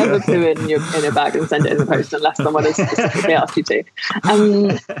 yeah, never poo in a bag and send it in the post unless someone has specifically asked you to.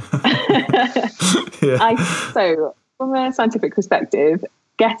 So from a scientific perspective,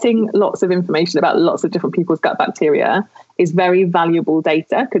 getting lots of information about lots of different people's gut bacteria is very valuable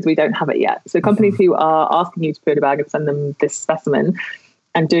data because we don't have it yet. So companies who are asking you to put in a bag and send them this specimen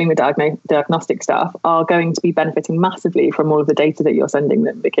and doing the diagnostic stuff are going to be benefiting massively from all of the data that you're sending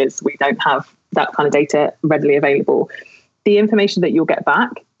them, because we don't have that kind of data readily available. The information that you'll get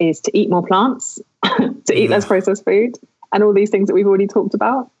back is to eat more plants, to eat less processed food, and all these things that we've already talked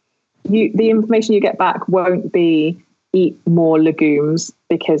about. The information you get back won't be eat more legumes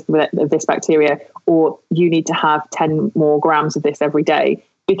because of this bacteria, or you need to have 10 more grams of this every day,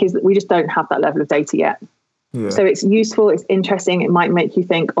 because we just don't have that level of data yet. Yeah. So it's useful, it's interesting, it might make you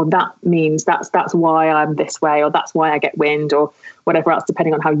think, oh, that means that's why I'm this way, or that's why I get wind, or whatever else,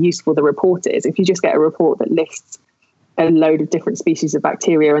 depending on how useful the report is. If you just get a report that lists a load of different species of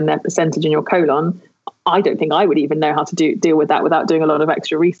bacteria and their percentage in your colon, I don't think I would even know how to deal with that without doing a lot of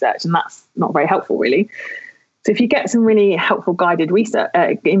extra research, and that's not very helpful, really. So if you get some really helpful guided research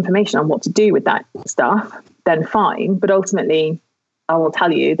information on what to do with that stuff, then fine. But ultimately, I will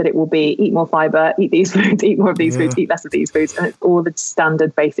tell you that it will be eat more fiber, eat these foods, eat more of these foods, eat less of these foods, and it's all the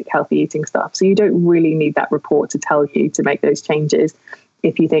standard basic healthy eating stuff. So you don't really need that report to tell you to make those changes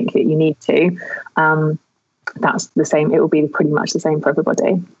if you think that you need to. That's the same. It will be pretty much the same for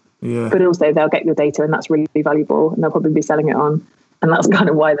everybody. Yeah. But also they'll get your data, and that's really valuable, and they'll probably be selling it on. And that's kind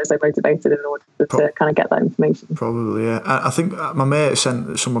of why they're so motivated in order to kind of get that information. Probably, yeah. I think my mate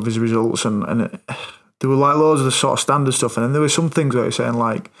sent some of his results, and there were like loads of the sort of standard stuff, and then there were some things that were saying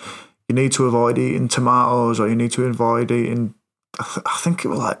like you need to avoid eating tomatoes, or you need to avoid eating. I think it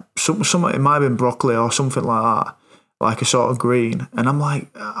was like some. It might have been broccoli or something like that, like a sort of green. And I'm like,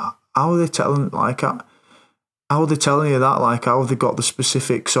 how are they telling? Like, how are they telling you that? Like, how have they got the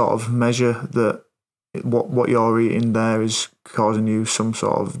specific sort of measure that what you're eating there is causing you some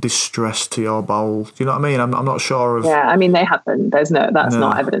sort of distress to your bowel? Do you know what I mean? I'm not sure of. Yeah, I mean, they haven't. That's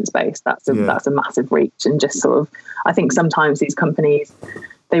not evidence based. That's a massive reach, and just sort of, I think sometimes these companies,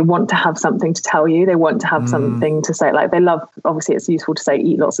 they want to have something to tell you. They want to have something to say. Like, they love, obviously it's useful to say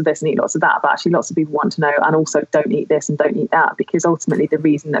eat lots of this and eat lots of that, but actually lots of people want to know, and also don't eat this and don't eat that, because ultimately the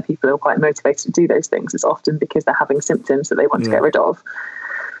reason that people are quite motivated to do those things is often because they're having symptoms that they want to get rid of.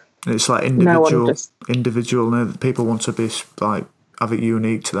 It's like individual. People want to be like have it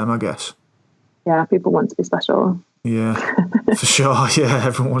unique to them, I guess. Yeah, people want to be special. Yeah, for sure. Yeah,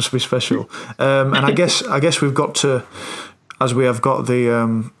 everyone wants to be special. And I guess we've got to, as we have got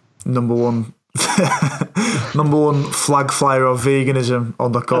the number one flag flyer of veganism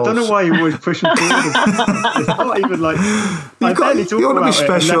on the course. I don't know why you're always pushing forward. It's not even like I barely talk about it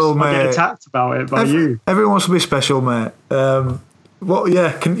special, mate. I get attacked about it by you. Everyone wants to be special, mate.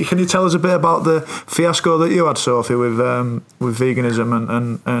 Can you tell us a bit about the fiasco that you had, Sophie, with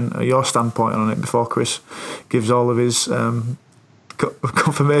veganism and your standpoint on it before Chris gives all of his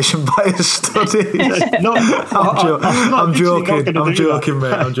confirmation bias studies? I'm joking,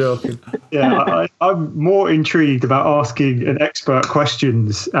 mate. I'm joking. Yeah, I'm more intrigued about asking an expert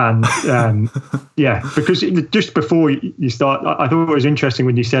questions, and because just before you start, I thought it was interesting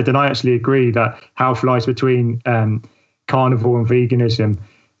when you said, and I actually agree, that health lies between carnivore and veganism.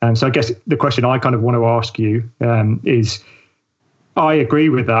 And so I guess the question I kind of want to ask you is, I agree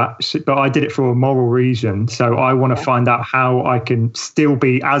with that, but I did it for a moral reason. So I want to find out how I can still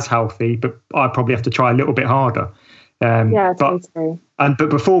be as healthy, but I probably have to try a little bit harder. Totally. But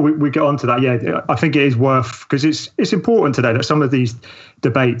before we get on to that, I think it is worth, because it's important today that some of these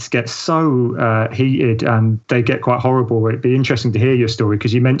debates get so heated and they get quite horrible. It'd be interesting to hear your story,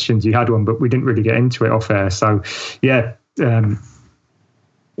 because you mentioned you had one, but we didn't really get into it off air. So,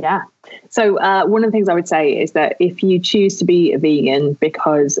 So one of the things I would say is that if you choose to be a vegan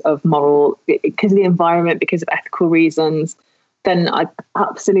because of the environment, because of ethical reasons, then I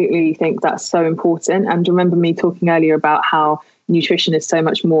absolutely think that's so important. And remember me talking earlier about how nutrition is so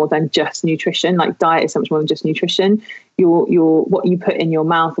much more than just nutrition. Like, diet is so much more than just nutrition. Your what you put in your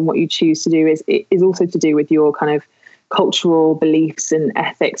mouth and what you choose to do is also to do with your kind of cultural beliefs and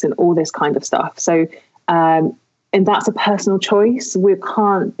ethics and all this kind of stuff. So, and that's a personal choice. We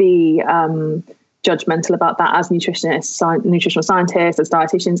can't be judgmental about that as nutritionists, nutritional scientists, as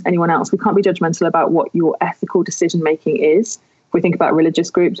dietitians, anyone else. We can't be judgmental about what your ethical decision making is. If we think about religious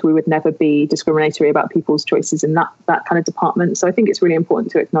groups, we would never be discriminatory about people's choices in that kind of department. So I think it's really important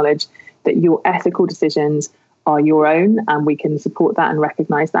to acknowledge that your ethical decisions are your own, and we can support that and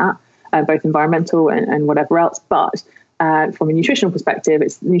recognize that, both environmental and whatever else. But from a nutritional perspective,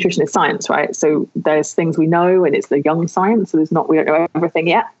 nutrition is science, right? So there's things we know, and it's the young science. So we don't know everything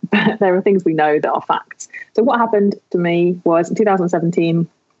yet, but there are things we know that are facts. So what happened to me was in 2017,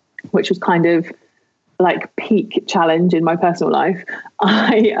 which was kind of like peak challenge in my personal life.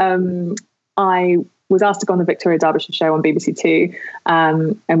 I was asked to go on the Victoria Derbyshire show on BBC Two,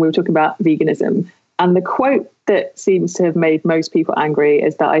 and we were talking about veganism. And the quote that seems to have made most people angry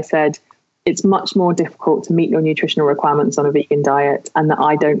is that I said it's much more difficult to meet your nutritional requirements on a vegan diet, and that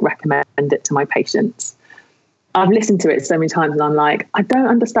I don't recommend it to my patients. I've listened to it so many times and I'm like, I don't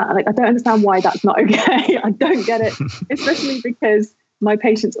understand why that's not okay. I don't get it, especially because my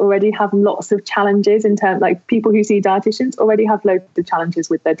patients already have lots of challenges in terms, like people who see dietitians already have loads of challenges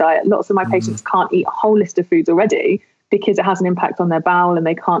with their diet. Lots of my patients can't eat a whole list of foods already because it has an impact on their bowel and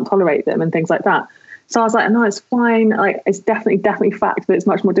they can't tolerate them and things like that. So I was like, no, it's fine. Like, it's definitely fact that it's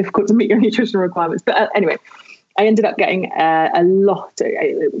much more difficult to meet your nutritional requirements. But anyway, I ended up getting a lot.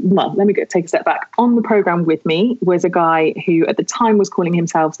 Well, let me take a step back. On the program with me was a guy who at the time was calling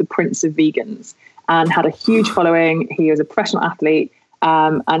himself the Prince of Vegans and had a huge following. He was a professional athlete,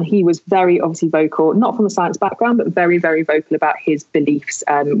 and he was very obviously vocal, not from a science background, but very, very vocal about his beliefs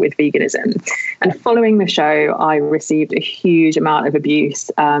with veganism. And following the show, I received a huge amount of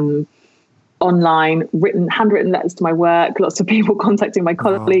abuse. Online, handwritten letters to my work, lots of people contacting my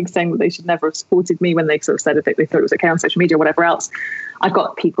colleagues saying that they should never have supported me when they sort of said that they thought it was okay on social media or whatever else. I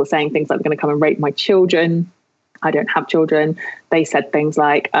got people saying things like they're going to come and rape my children. I don't have children. They said things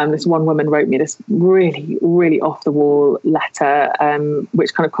like, this one woman wrote me this really, really off the wall letter,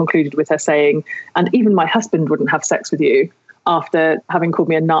 which kind of concluded with her saying, and even my husband wouldn't have sex with you, after having called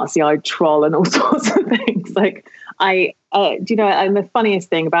me a Nazi-eyed troll and all sorts of things. Like, do you know, and the funniest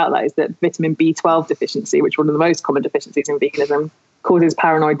thing about that is that vitamin B12 deficiency, which is one of the most common deficiencies in veganism, causes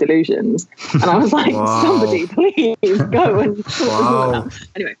paranoid delusions. And I was like, somebody please go and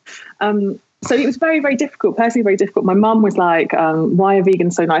anyway. So it was very, very difficult, personally very difficult. My mum was like, why are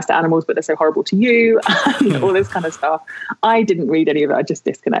vegans so nice to animals, but they're so horrible to you? And all this kind of stuff. I didn't read any of it. I just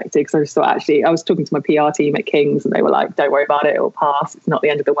disconnected because I just thought, actually, I was talking to my PR team at King's and they were like, don't worry about it, it'll pass. It's not the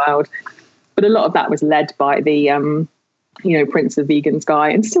end of the world. But a lot of that was led by the, Prince of Vegans guy.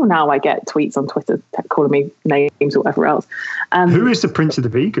 And still now I get tweets on Twitter calling me names or whatever else. Who is the Prince of the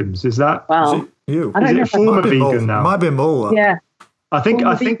Vegans? Is that you? I don't know. Is it a former vegan now? Might be Mullah. Yeah. I think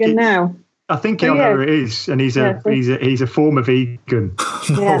I know who it is, and he's a former vegan.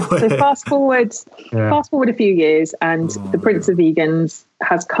 Yeah. So fast forward a few years, and the Prince of Vegans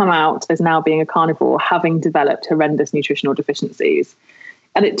has come out as now being a carnivore, having developed horrendous nutritional deficiencies.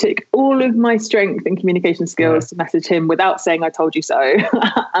 And it took all of my strength and communication skills to message him without saying I told you so.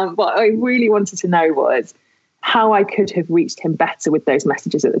 And what I really wanted to know was how I could have reached him better with those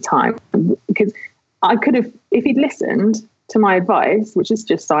messages at the time. Because I could have, if he'd listened to my advice, which is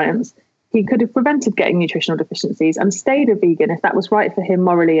just science, he could have prevented getting nutritional deficiencies and stayed a vegan if that was right for him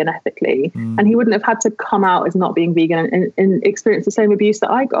morally and ethically. And he wouldn't have had to come out as not being vegan and experience the same abuse that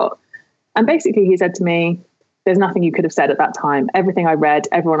I got. And basically he said to me, there's nothing you could have said at that time. Everything I read,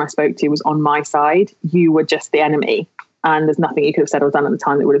 everyone I spoke to was on my side. You were just the enemy. And there's nothing you could have said or done at the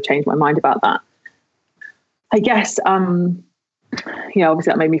time that would have changed my mind about that. I guess, obviously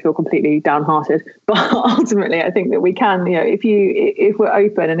that made me feel completely downhearted. But ultimately, I think that we can, if we're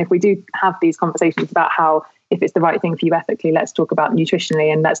open and if we do have these conversations about how, if it's the right thing for you ethically, let's talk about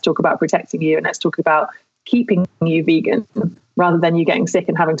nutritionally and let's talk about protecting you and let's talk about keeping you vegan rather than you getting sick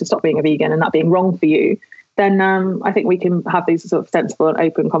and having to stop being a vegan and that being wrong for you. Then I think we can have these sort of sensible and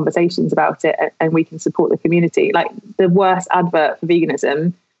open conversations about it and we can support the community. Like the worst advert for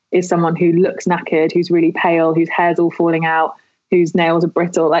veganism is someone who looks knackered, who's really pale, whose hair's all falling out, whose nails are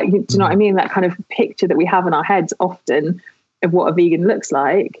brittle. Like, do you know what I mean? That kind of picture that we have in our heads often of what a vegan looks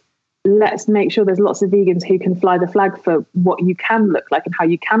like. Let's make sure there's lots of vegans who can fly the flag for what you can look like and how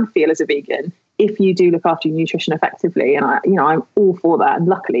you can feel as a vegan if you do look after your nutrition effectively. And I'm all for that. And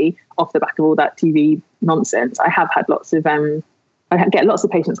luckily, off the back of all that TV nonsense, I have had lots of I get lots of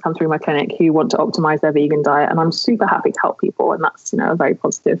patients come through my clinic who want to optimize their vegan diet, and I'm super happy to help people. And that's a very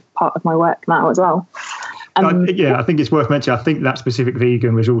positive part of my work now as well. I think it's worth mentioning. I think that specific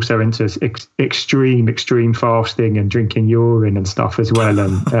vegan was also into extreme fasting and drinking urine and stuff as well.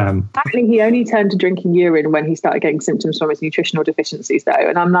 And actually, he only turned to drinking urine when he started getting symptoms from his nutritional deficiencies, though.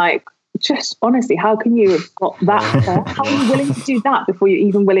 And I'm like, just honestly, how can you have got that? How are you willing to do that before you're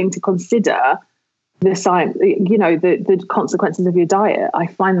even willing to consider the science? The consequences of your diet. I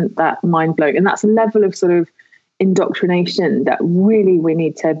find that mind blowing, and that's a level of sort of indoctrination that really we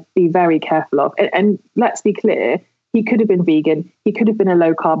need to be very careful of. And let's be clear, he could have been vegan, he could have been a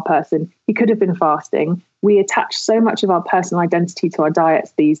low carb person, he could have been fasting. We attach so much of our personal identity to our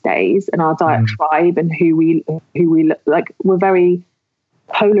diets these days and our diet tribe and who we look like. We're very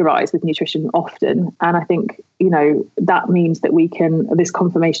polarized with nutrition often, and I think that means that we can, this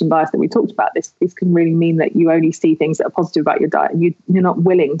confirmation bias that we talked about, this can really mean that you only see things that are positive about your diet and you're not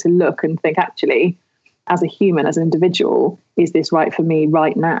willing to look and think, actually, as a human, as an individual, is this right for me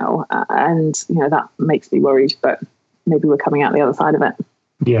right now? And, that makes me worried, but maybe we're coming out the other side of it.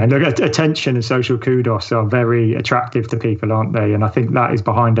 Yeah, and attention and social kudos are very attractive to people, aren't they? And I think that is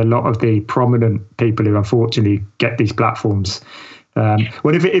behind a lot of the prominent people who unfortunately get these platforms.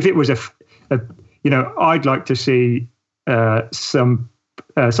 Well, if it was I'd like to see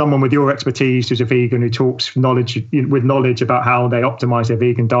someone with your expertise who's a vegan who talks with knowledge about how they optimize their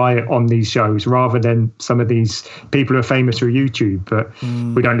vegan diet on these shows, rather than some of these people who are famous through YouTube. But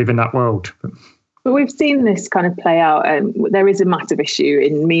we don't live in that world. But we've seen this kind of play out, and there is a massive issue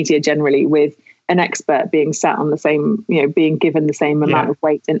in media generally with an expert being sat on the same, being given the same amount of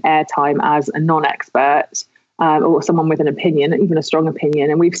weight and airtime as a non-expert, or someone with an opinion, even a strong opinion.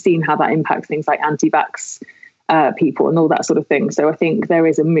 And we've seen how that impacts things like anti-vax people and all that sort of thing. So I think there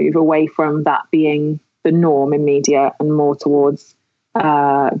is a move away from that being the norm in media and more towards this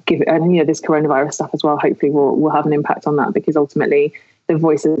coronavirus stuff as well. Hopefully will have an impact on that, because ultimately the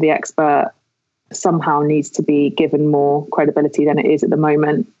voice of the expert somehow needs to be given more credibility than it is at the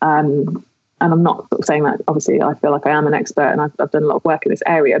moment. And I'm not sort of saying that, obviously I feel like I am an expert and I've done a lot of work in this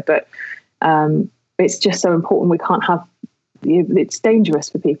area, but it's just so important. We can't have, it's dangerous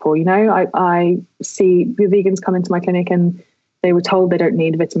for people. I see the vegans come into my clinic and they were told they don't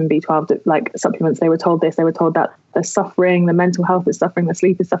need vitamin B12 like supplements. They were told this, they were told that. They're suffering, their mental health is suffering, their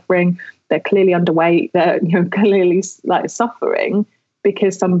sleep is suffering, they're clearly underweight, they're clearly like suffering,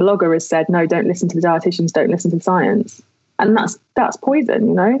 because some blogger has said, no, don't listen to the dietitians, don't listen to the science. And that's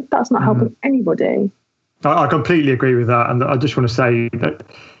poison, that's not helping anybody. I completely agree with that. And I just want to say that,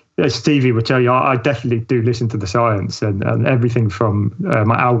 as Stevie would tell you, I definitely do listen to the science, and everything from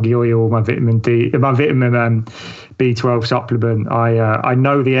my algae oil, my vitamin D, my vitamin B12 supplement. I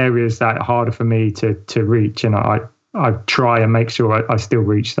know the areas that are harder for me to reach, and I try and make sure I still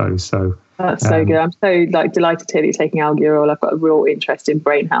reach those. So that's so good. I'm so delighted to hear that you're taking algae oil. I've got a real interest in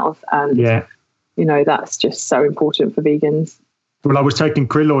brain health, and that's just so important for vegans. Well, I was taking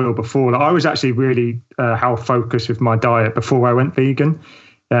krill oil before. I was actually really health focused with my diet before I went vegan.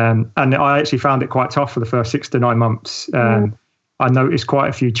 And I actually found it quite tough for the first 6 to 9 months. I noticed quite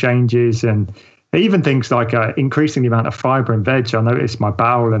a few changes, and even things like increasing the amount of fibre and veg. I noticed my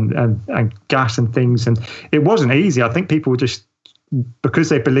bowel and gas and things. And it wasn't easy. I think people were just, because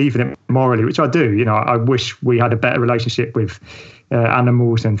they believe in it morally, which I do, I wish we had a better relationship with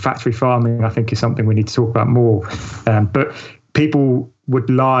animals, and factory farming, I think, is something we need to talk about more. But people would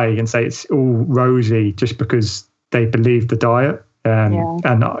lie and say it's all rosy just because they believe the diet. And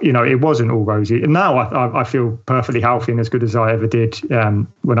it wasn't all rosy. And now I feel perfectly healthy and as good as I ever did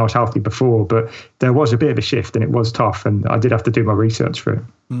when I was healthy before. But there was a bit of a shift, and it was tough, and I did have to do my research for it.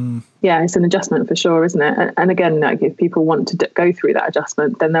 Yeah, it's an adjustment for sure, isn't it? And again, if people want to go through that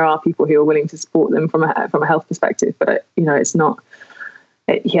adjustment, then there are people who are willing to support them from a health perspective. But it's not.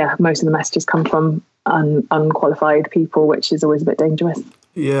 Most of the messages come from unqualified people, which is always a bit dangerous.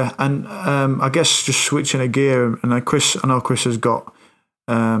 Yeah, and I guess just switching a gear, and I know Chris has got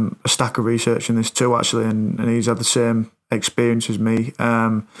a stack of research in this too, actually, and he's had the same experience as me.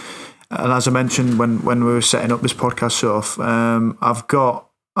 And as I mentioned when we were setting up this podcast stuff,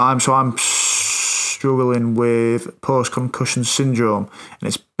 I'm struggling with post-concussion syndrome, and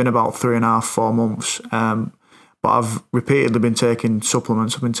it's been about 3.5-4 months. But I've repeatedly been taking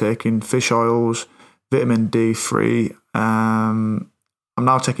supplements. I've been taking fish oils, vitamin D3. I'm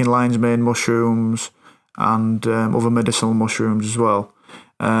now taking lion's mane mushrooms and other medicinal mushrooms as well.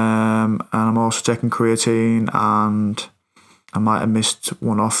 And I'm also taking creatine, and I might have missed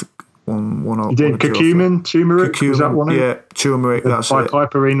one off. You did curcumin, turmeric? Was that one? Yeah, turmeric, that's it.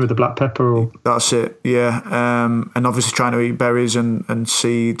 Piperine with the black pepper? That's it, yeah. And obviously trying to eat berries and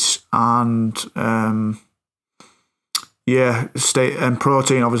seeds, and and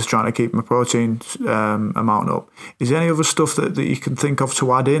protein, obviously trying to keep my protein amount up. Is there any other stuff that you can think of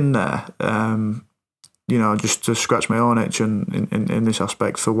to add in there? Just to scratch my own itch in this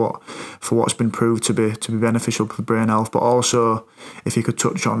aspect for what's been proved to be beneficial for brain health, but also if you could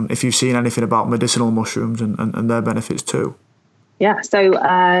touch on if you've seen anything about medicinal mushrooms and their benefits too. Yeah. So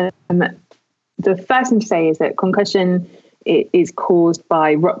the first thing to say is that concussion is caused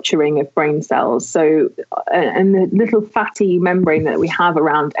by rupturing of brain cells. So, and the little fatty membrane that we have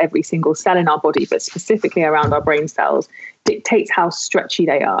around every single cell in our body, but specifically around our brain cells, dictates how stretchy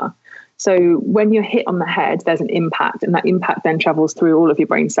they are. So when you're hit on the head, there's an impact, and that impact then travels through all of your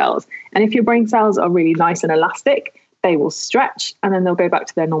brain cells. And if your brain cells are really nice and elastic, they will stretch and then they'll go back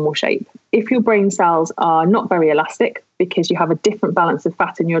to their normal shape. If your brain cells are not very elastic, because you have a different balance of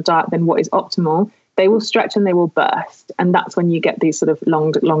fat in your diet than what is optimal, they will stretch and they will burst. And that's when you get these sort of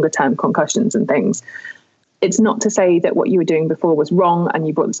longer term concussions and things. it's not to say that what you were doing before was wrong and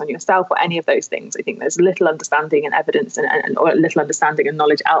you brought this on yourself or any of those things. I think there's little understanding and evidence and or little understanding and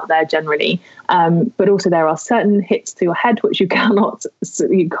knowledge out there generally. But also there are certain hits to your head which you can't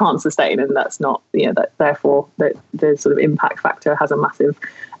sustain, and that's not, that therefore the sort of impact factor has a massive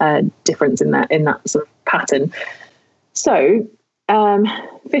difference in that sort of pattern. So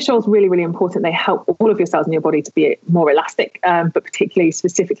fish oil is really, really important. They help all of your cells in your body to be more elastic, but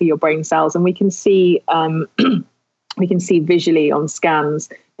specifically your brain cells. And we can see visually on scans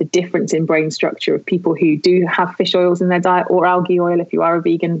the difference in brain structure of people who do have fish oils in their diet, or algae oil. If you are a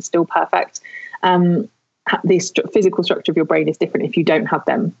vegan, still perfect. The physical structure of your brain is different if you don't have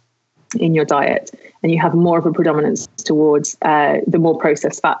them in your diet, and you have more of a predominance towards the more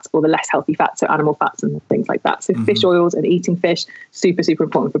processed fats or the less healthy fats, so animal fats and things like that. So fish oils and eating fish, super, super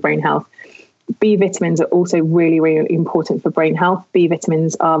important for brain health. B vitamins are also really, really important for brain health. B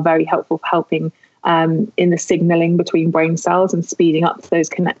vitamins are very helpful for helping in the signaling between brain cells and speeding up those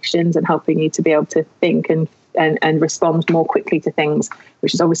connections and helping you to be able to think and respond more quickly to things,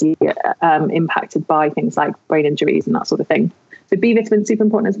 which is obviously impacted by things like brain injuries and that sort of thing. So B vitamin is super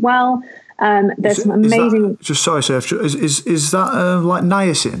important as well. There's some amazing. Is that like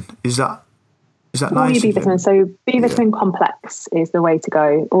niacin? Is that all your B vitamins? So B vitamin complex is the way to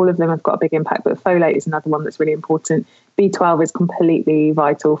go. All of them have got a big impact, but folate is another one that's really important. B12 is completely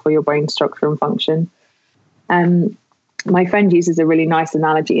vital for your brain structure and function. My friend uses a really nice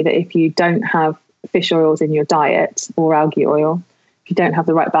analogy that if you don't have fish oils in your diet or algae oil, if you don't have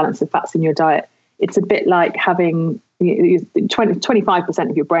the right balance of fats in your diet, it's a bit like having 25%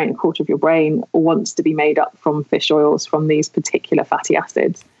 of your brain, a quarter of your brain wants to be made up from fish oils, from these particular fatty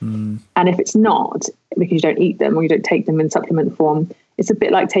acids. And if it's not, because you don't eat them or you don't take them in supplement form, it's a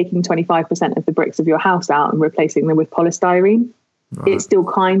bit like taking 25% of the bricks of your house out and replacing them with polystyrene. Right. It still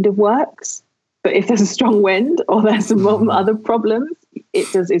kind of works, but if there's a strong wind or there's some other problems,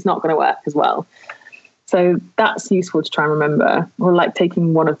 it's not going to work as well. So that's useful to try and remember. Or like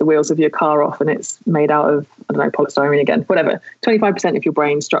taking one of the wheels of your car off and it's made out of, polystyrene again, whatever. 25% of your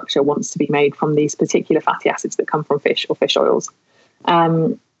brain structure wants to be made from these particular fatty acids that come from fish or fish oils.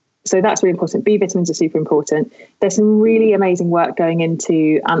 So that's really important. B vitamins are super important. There's some really amazing work going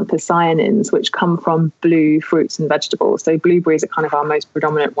into anthocyanins, which come from blue fruits and vegetables. So blueberries are kind of our most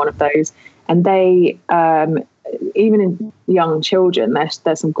predominant one of those. And they, even in young children, there's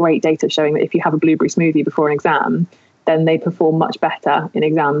some great data showing that if you have a blueberry smoothie before an exam, then they perform much better in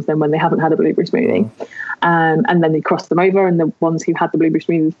exams than when they haven't had a blueberry smoothie. And then they cross them over, and the ones who had the blueberry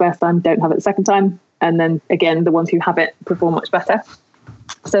smoothie the first time don't have it the second time. And then again, the ones who have it perform much better.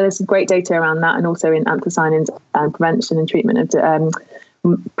 So there's some great data around that, and also in anthocyanins and prevention and treatment of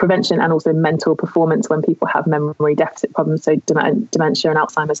prevention and also mental performance when people have memory deficit problems, so dementia and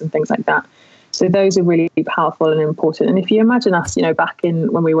Alzheimer's and things like that. So those are really powerful and important. And if you imagine us, back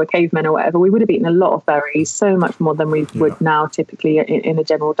in when we were cavemen or whatever, we would have eaten a lot of berries, so much more than we would now typically in a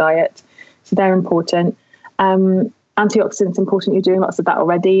general diet. So they're important. Antioxidants important. You're doing lots of that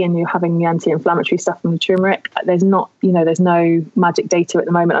already, and you're having the anti-inflammatory stuff from the turmeric. There's no magic data at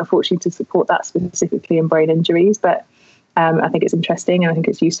the moment, unfortunately, to support that specifically in brain injuries. But I think it's interesting and I think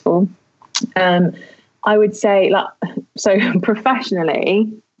it's useful. I would say,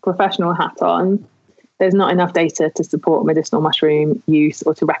 professional hat on, there's not enough data to support medicinal mushroom use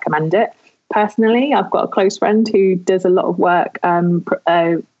or to recommend it. Personally, I've got a close friend who does a lot of work,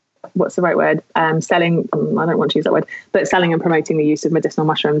 what's the right word? Selling, I don't want to use that word, but selling and promoting the use of medicinal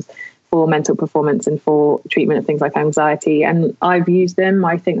mushrooms for mental performance and for treatment of things like anxiety. And I've used them.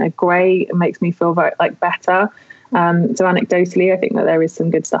 I think they're great. It makes me feel very better. So anecdotally, I think that there is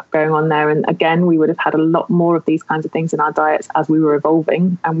some good stuff going on there. And again, we would have had a lot more of these kinds of things in our diets as we were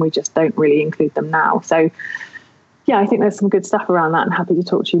evolving, and we just don't really include them now. So yeah, I think there's some good stuff around that, and happy to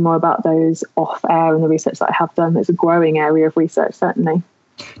talk to you more about those off air and the research that I have done. It's a growing area of research, certainly.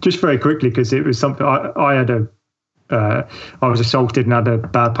 Just very quickly, because it was something I was assaulted and had a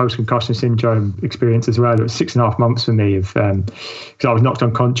bad post-concussion syndrome experience as well. It was 6.5 months for me because I was knocked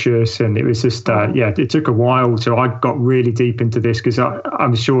unconscious, and it was just it took a while. So I got really deep into this because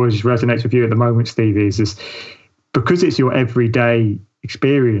I'm sure it resonates with you at the moment, Stevie, is this because it's your everyday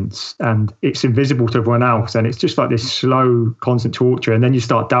experience and it's invisible to everyone else, and it's just like this slow, constant torture, and then you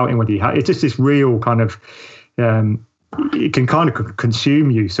start doubting whether you have. It's just this real kind of it can kind of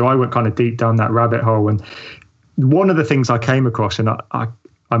consume you. So I went kind of deep down that rabbit hole, and one of the things I came across, and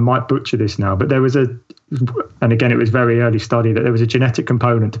I might butcher this now, but there was and again, it was very early study, that there was a genetic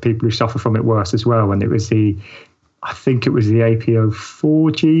component to people who suffer from it worse as well. And it was I think it was the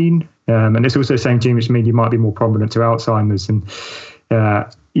APO4 gene. And it's also the same gene, which means you might be more prominent to Alzheimer's. And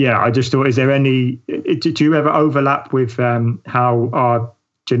I just thought, is there any, do you ever overlap with how our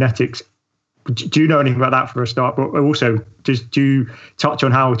genetics, do you know anything about that for a start? But also, do you touch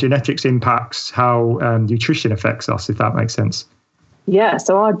on how genetics impacts how nutrition affects us, if that makes sense? Yeah,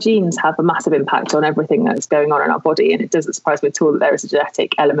 so our genes have a massive impact on everything that's going on in our body, and it doesn't surprise me at all that there is a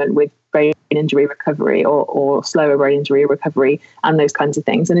genetic element with brain injury recovery or slower brain injury recovery and those kinds of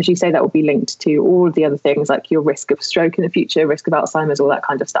things. And as you say, that will be linked to all of the other things like your risk of stroke in the future, risk of Alzheimer's, all that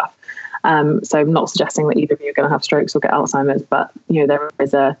kind of stuff. So I'm not suggesting that either of you are going to have strokes or get Alzheimer's, but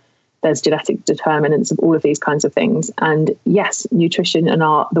there's genetic determinants of all of these kinds of things. And yes, nutrition and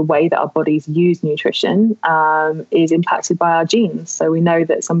the way that our bodies use nutrition is impacted by our genes. So we know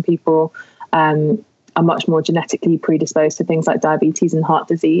that some people are much more genetically predisposed to things like diabetes and heart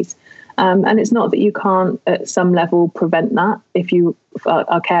disease. And it's not that you can't, at some level, prevent that if you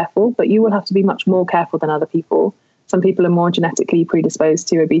are careful, but you will have to be much more careful than other people. Some people are more genetically predisposed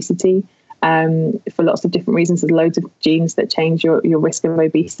to obesity. For lots of different reasons. There's loads of genes that change your risk of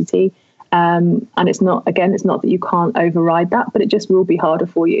obesity. And it's not that you can't override that, but it just will be harder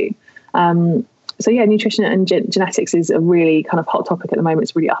for you. So nutrition and genetics is a really kind of hot topic at the moment.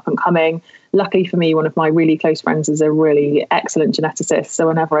 It's really up and coming. Luckily for me, one of my really close friends is a really excellent geneticist. So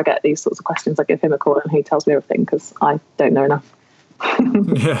whenever I get these sorts of questions, I give him a call and he tells me everything because I don't know enough.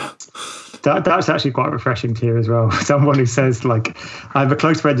 Yeah. That's actually quite refreshing to hear as well. Someone who says, like, I have a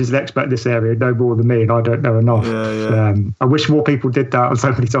close friend who's an expert in this area, know more than me, and I don't know enough. Yeah. I wish more people did that on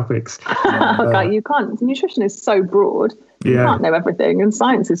so many topics. You can't. Nutrition is so broad. You can't know everything, and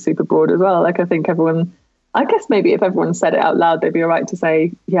science is super broad as well. Like, I think I guess maybe if everyone said it out loud, they'd be all right to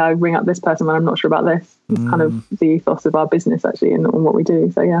say, yeah, I ring up this person when I'm not sure about this. It's kind of the ethos of our business, actually, and what we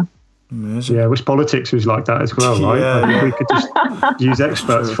do. So, yeah. Amazing. Yeah, which politics was like that as well, right? Yeah. We could just use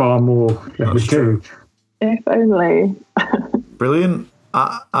experts far more than we do. If only. Brilliant.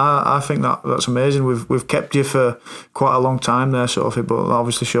 I think that's amazing. We've kept you for quite a long time there, Sophie, but that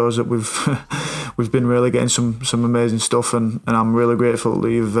obviously shows that we've been really getting some amazing stuff, and I'm really grateful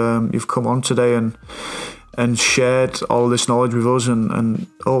that you've come on today and shared all this knowledge with us, and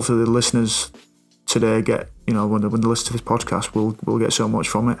hopefully the listeners today get, when they listen to this podcast, we'll get so much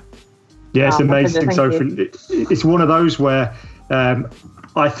from it. Yeah, it's amazing. So it's one of those where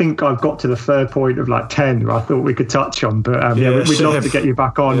I think I've got to the third point of like 10 I thought we could touch on, but we'd love to get you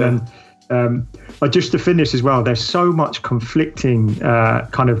back on. Yeah. And just to finish as well, there's so much conflicting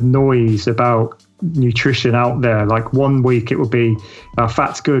kind of noise about nutrition out there. Like 1 week it will be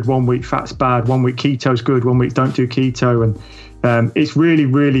fat's good, 1 week fat's bad, 1 week keto's good, 1 week don't do keto. And it's really,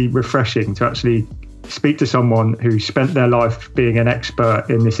 really refreshing to actually speak to someone who spent their life being an expert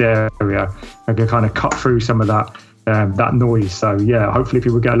in this area and can kind of cut through some of that noise. So hopefully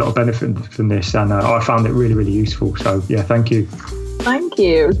people get a lot of benefit from this, and I found it really, really useful. So thank you. Thank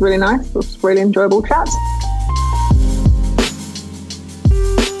you. It was really nice. It was a really enjoyable chat.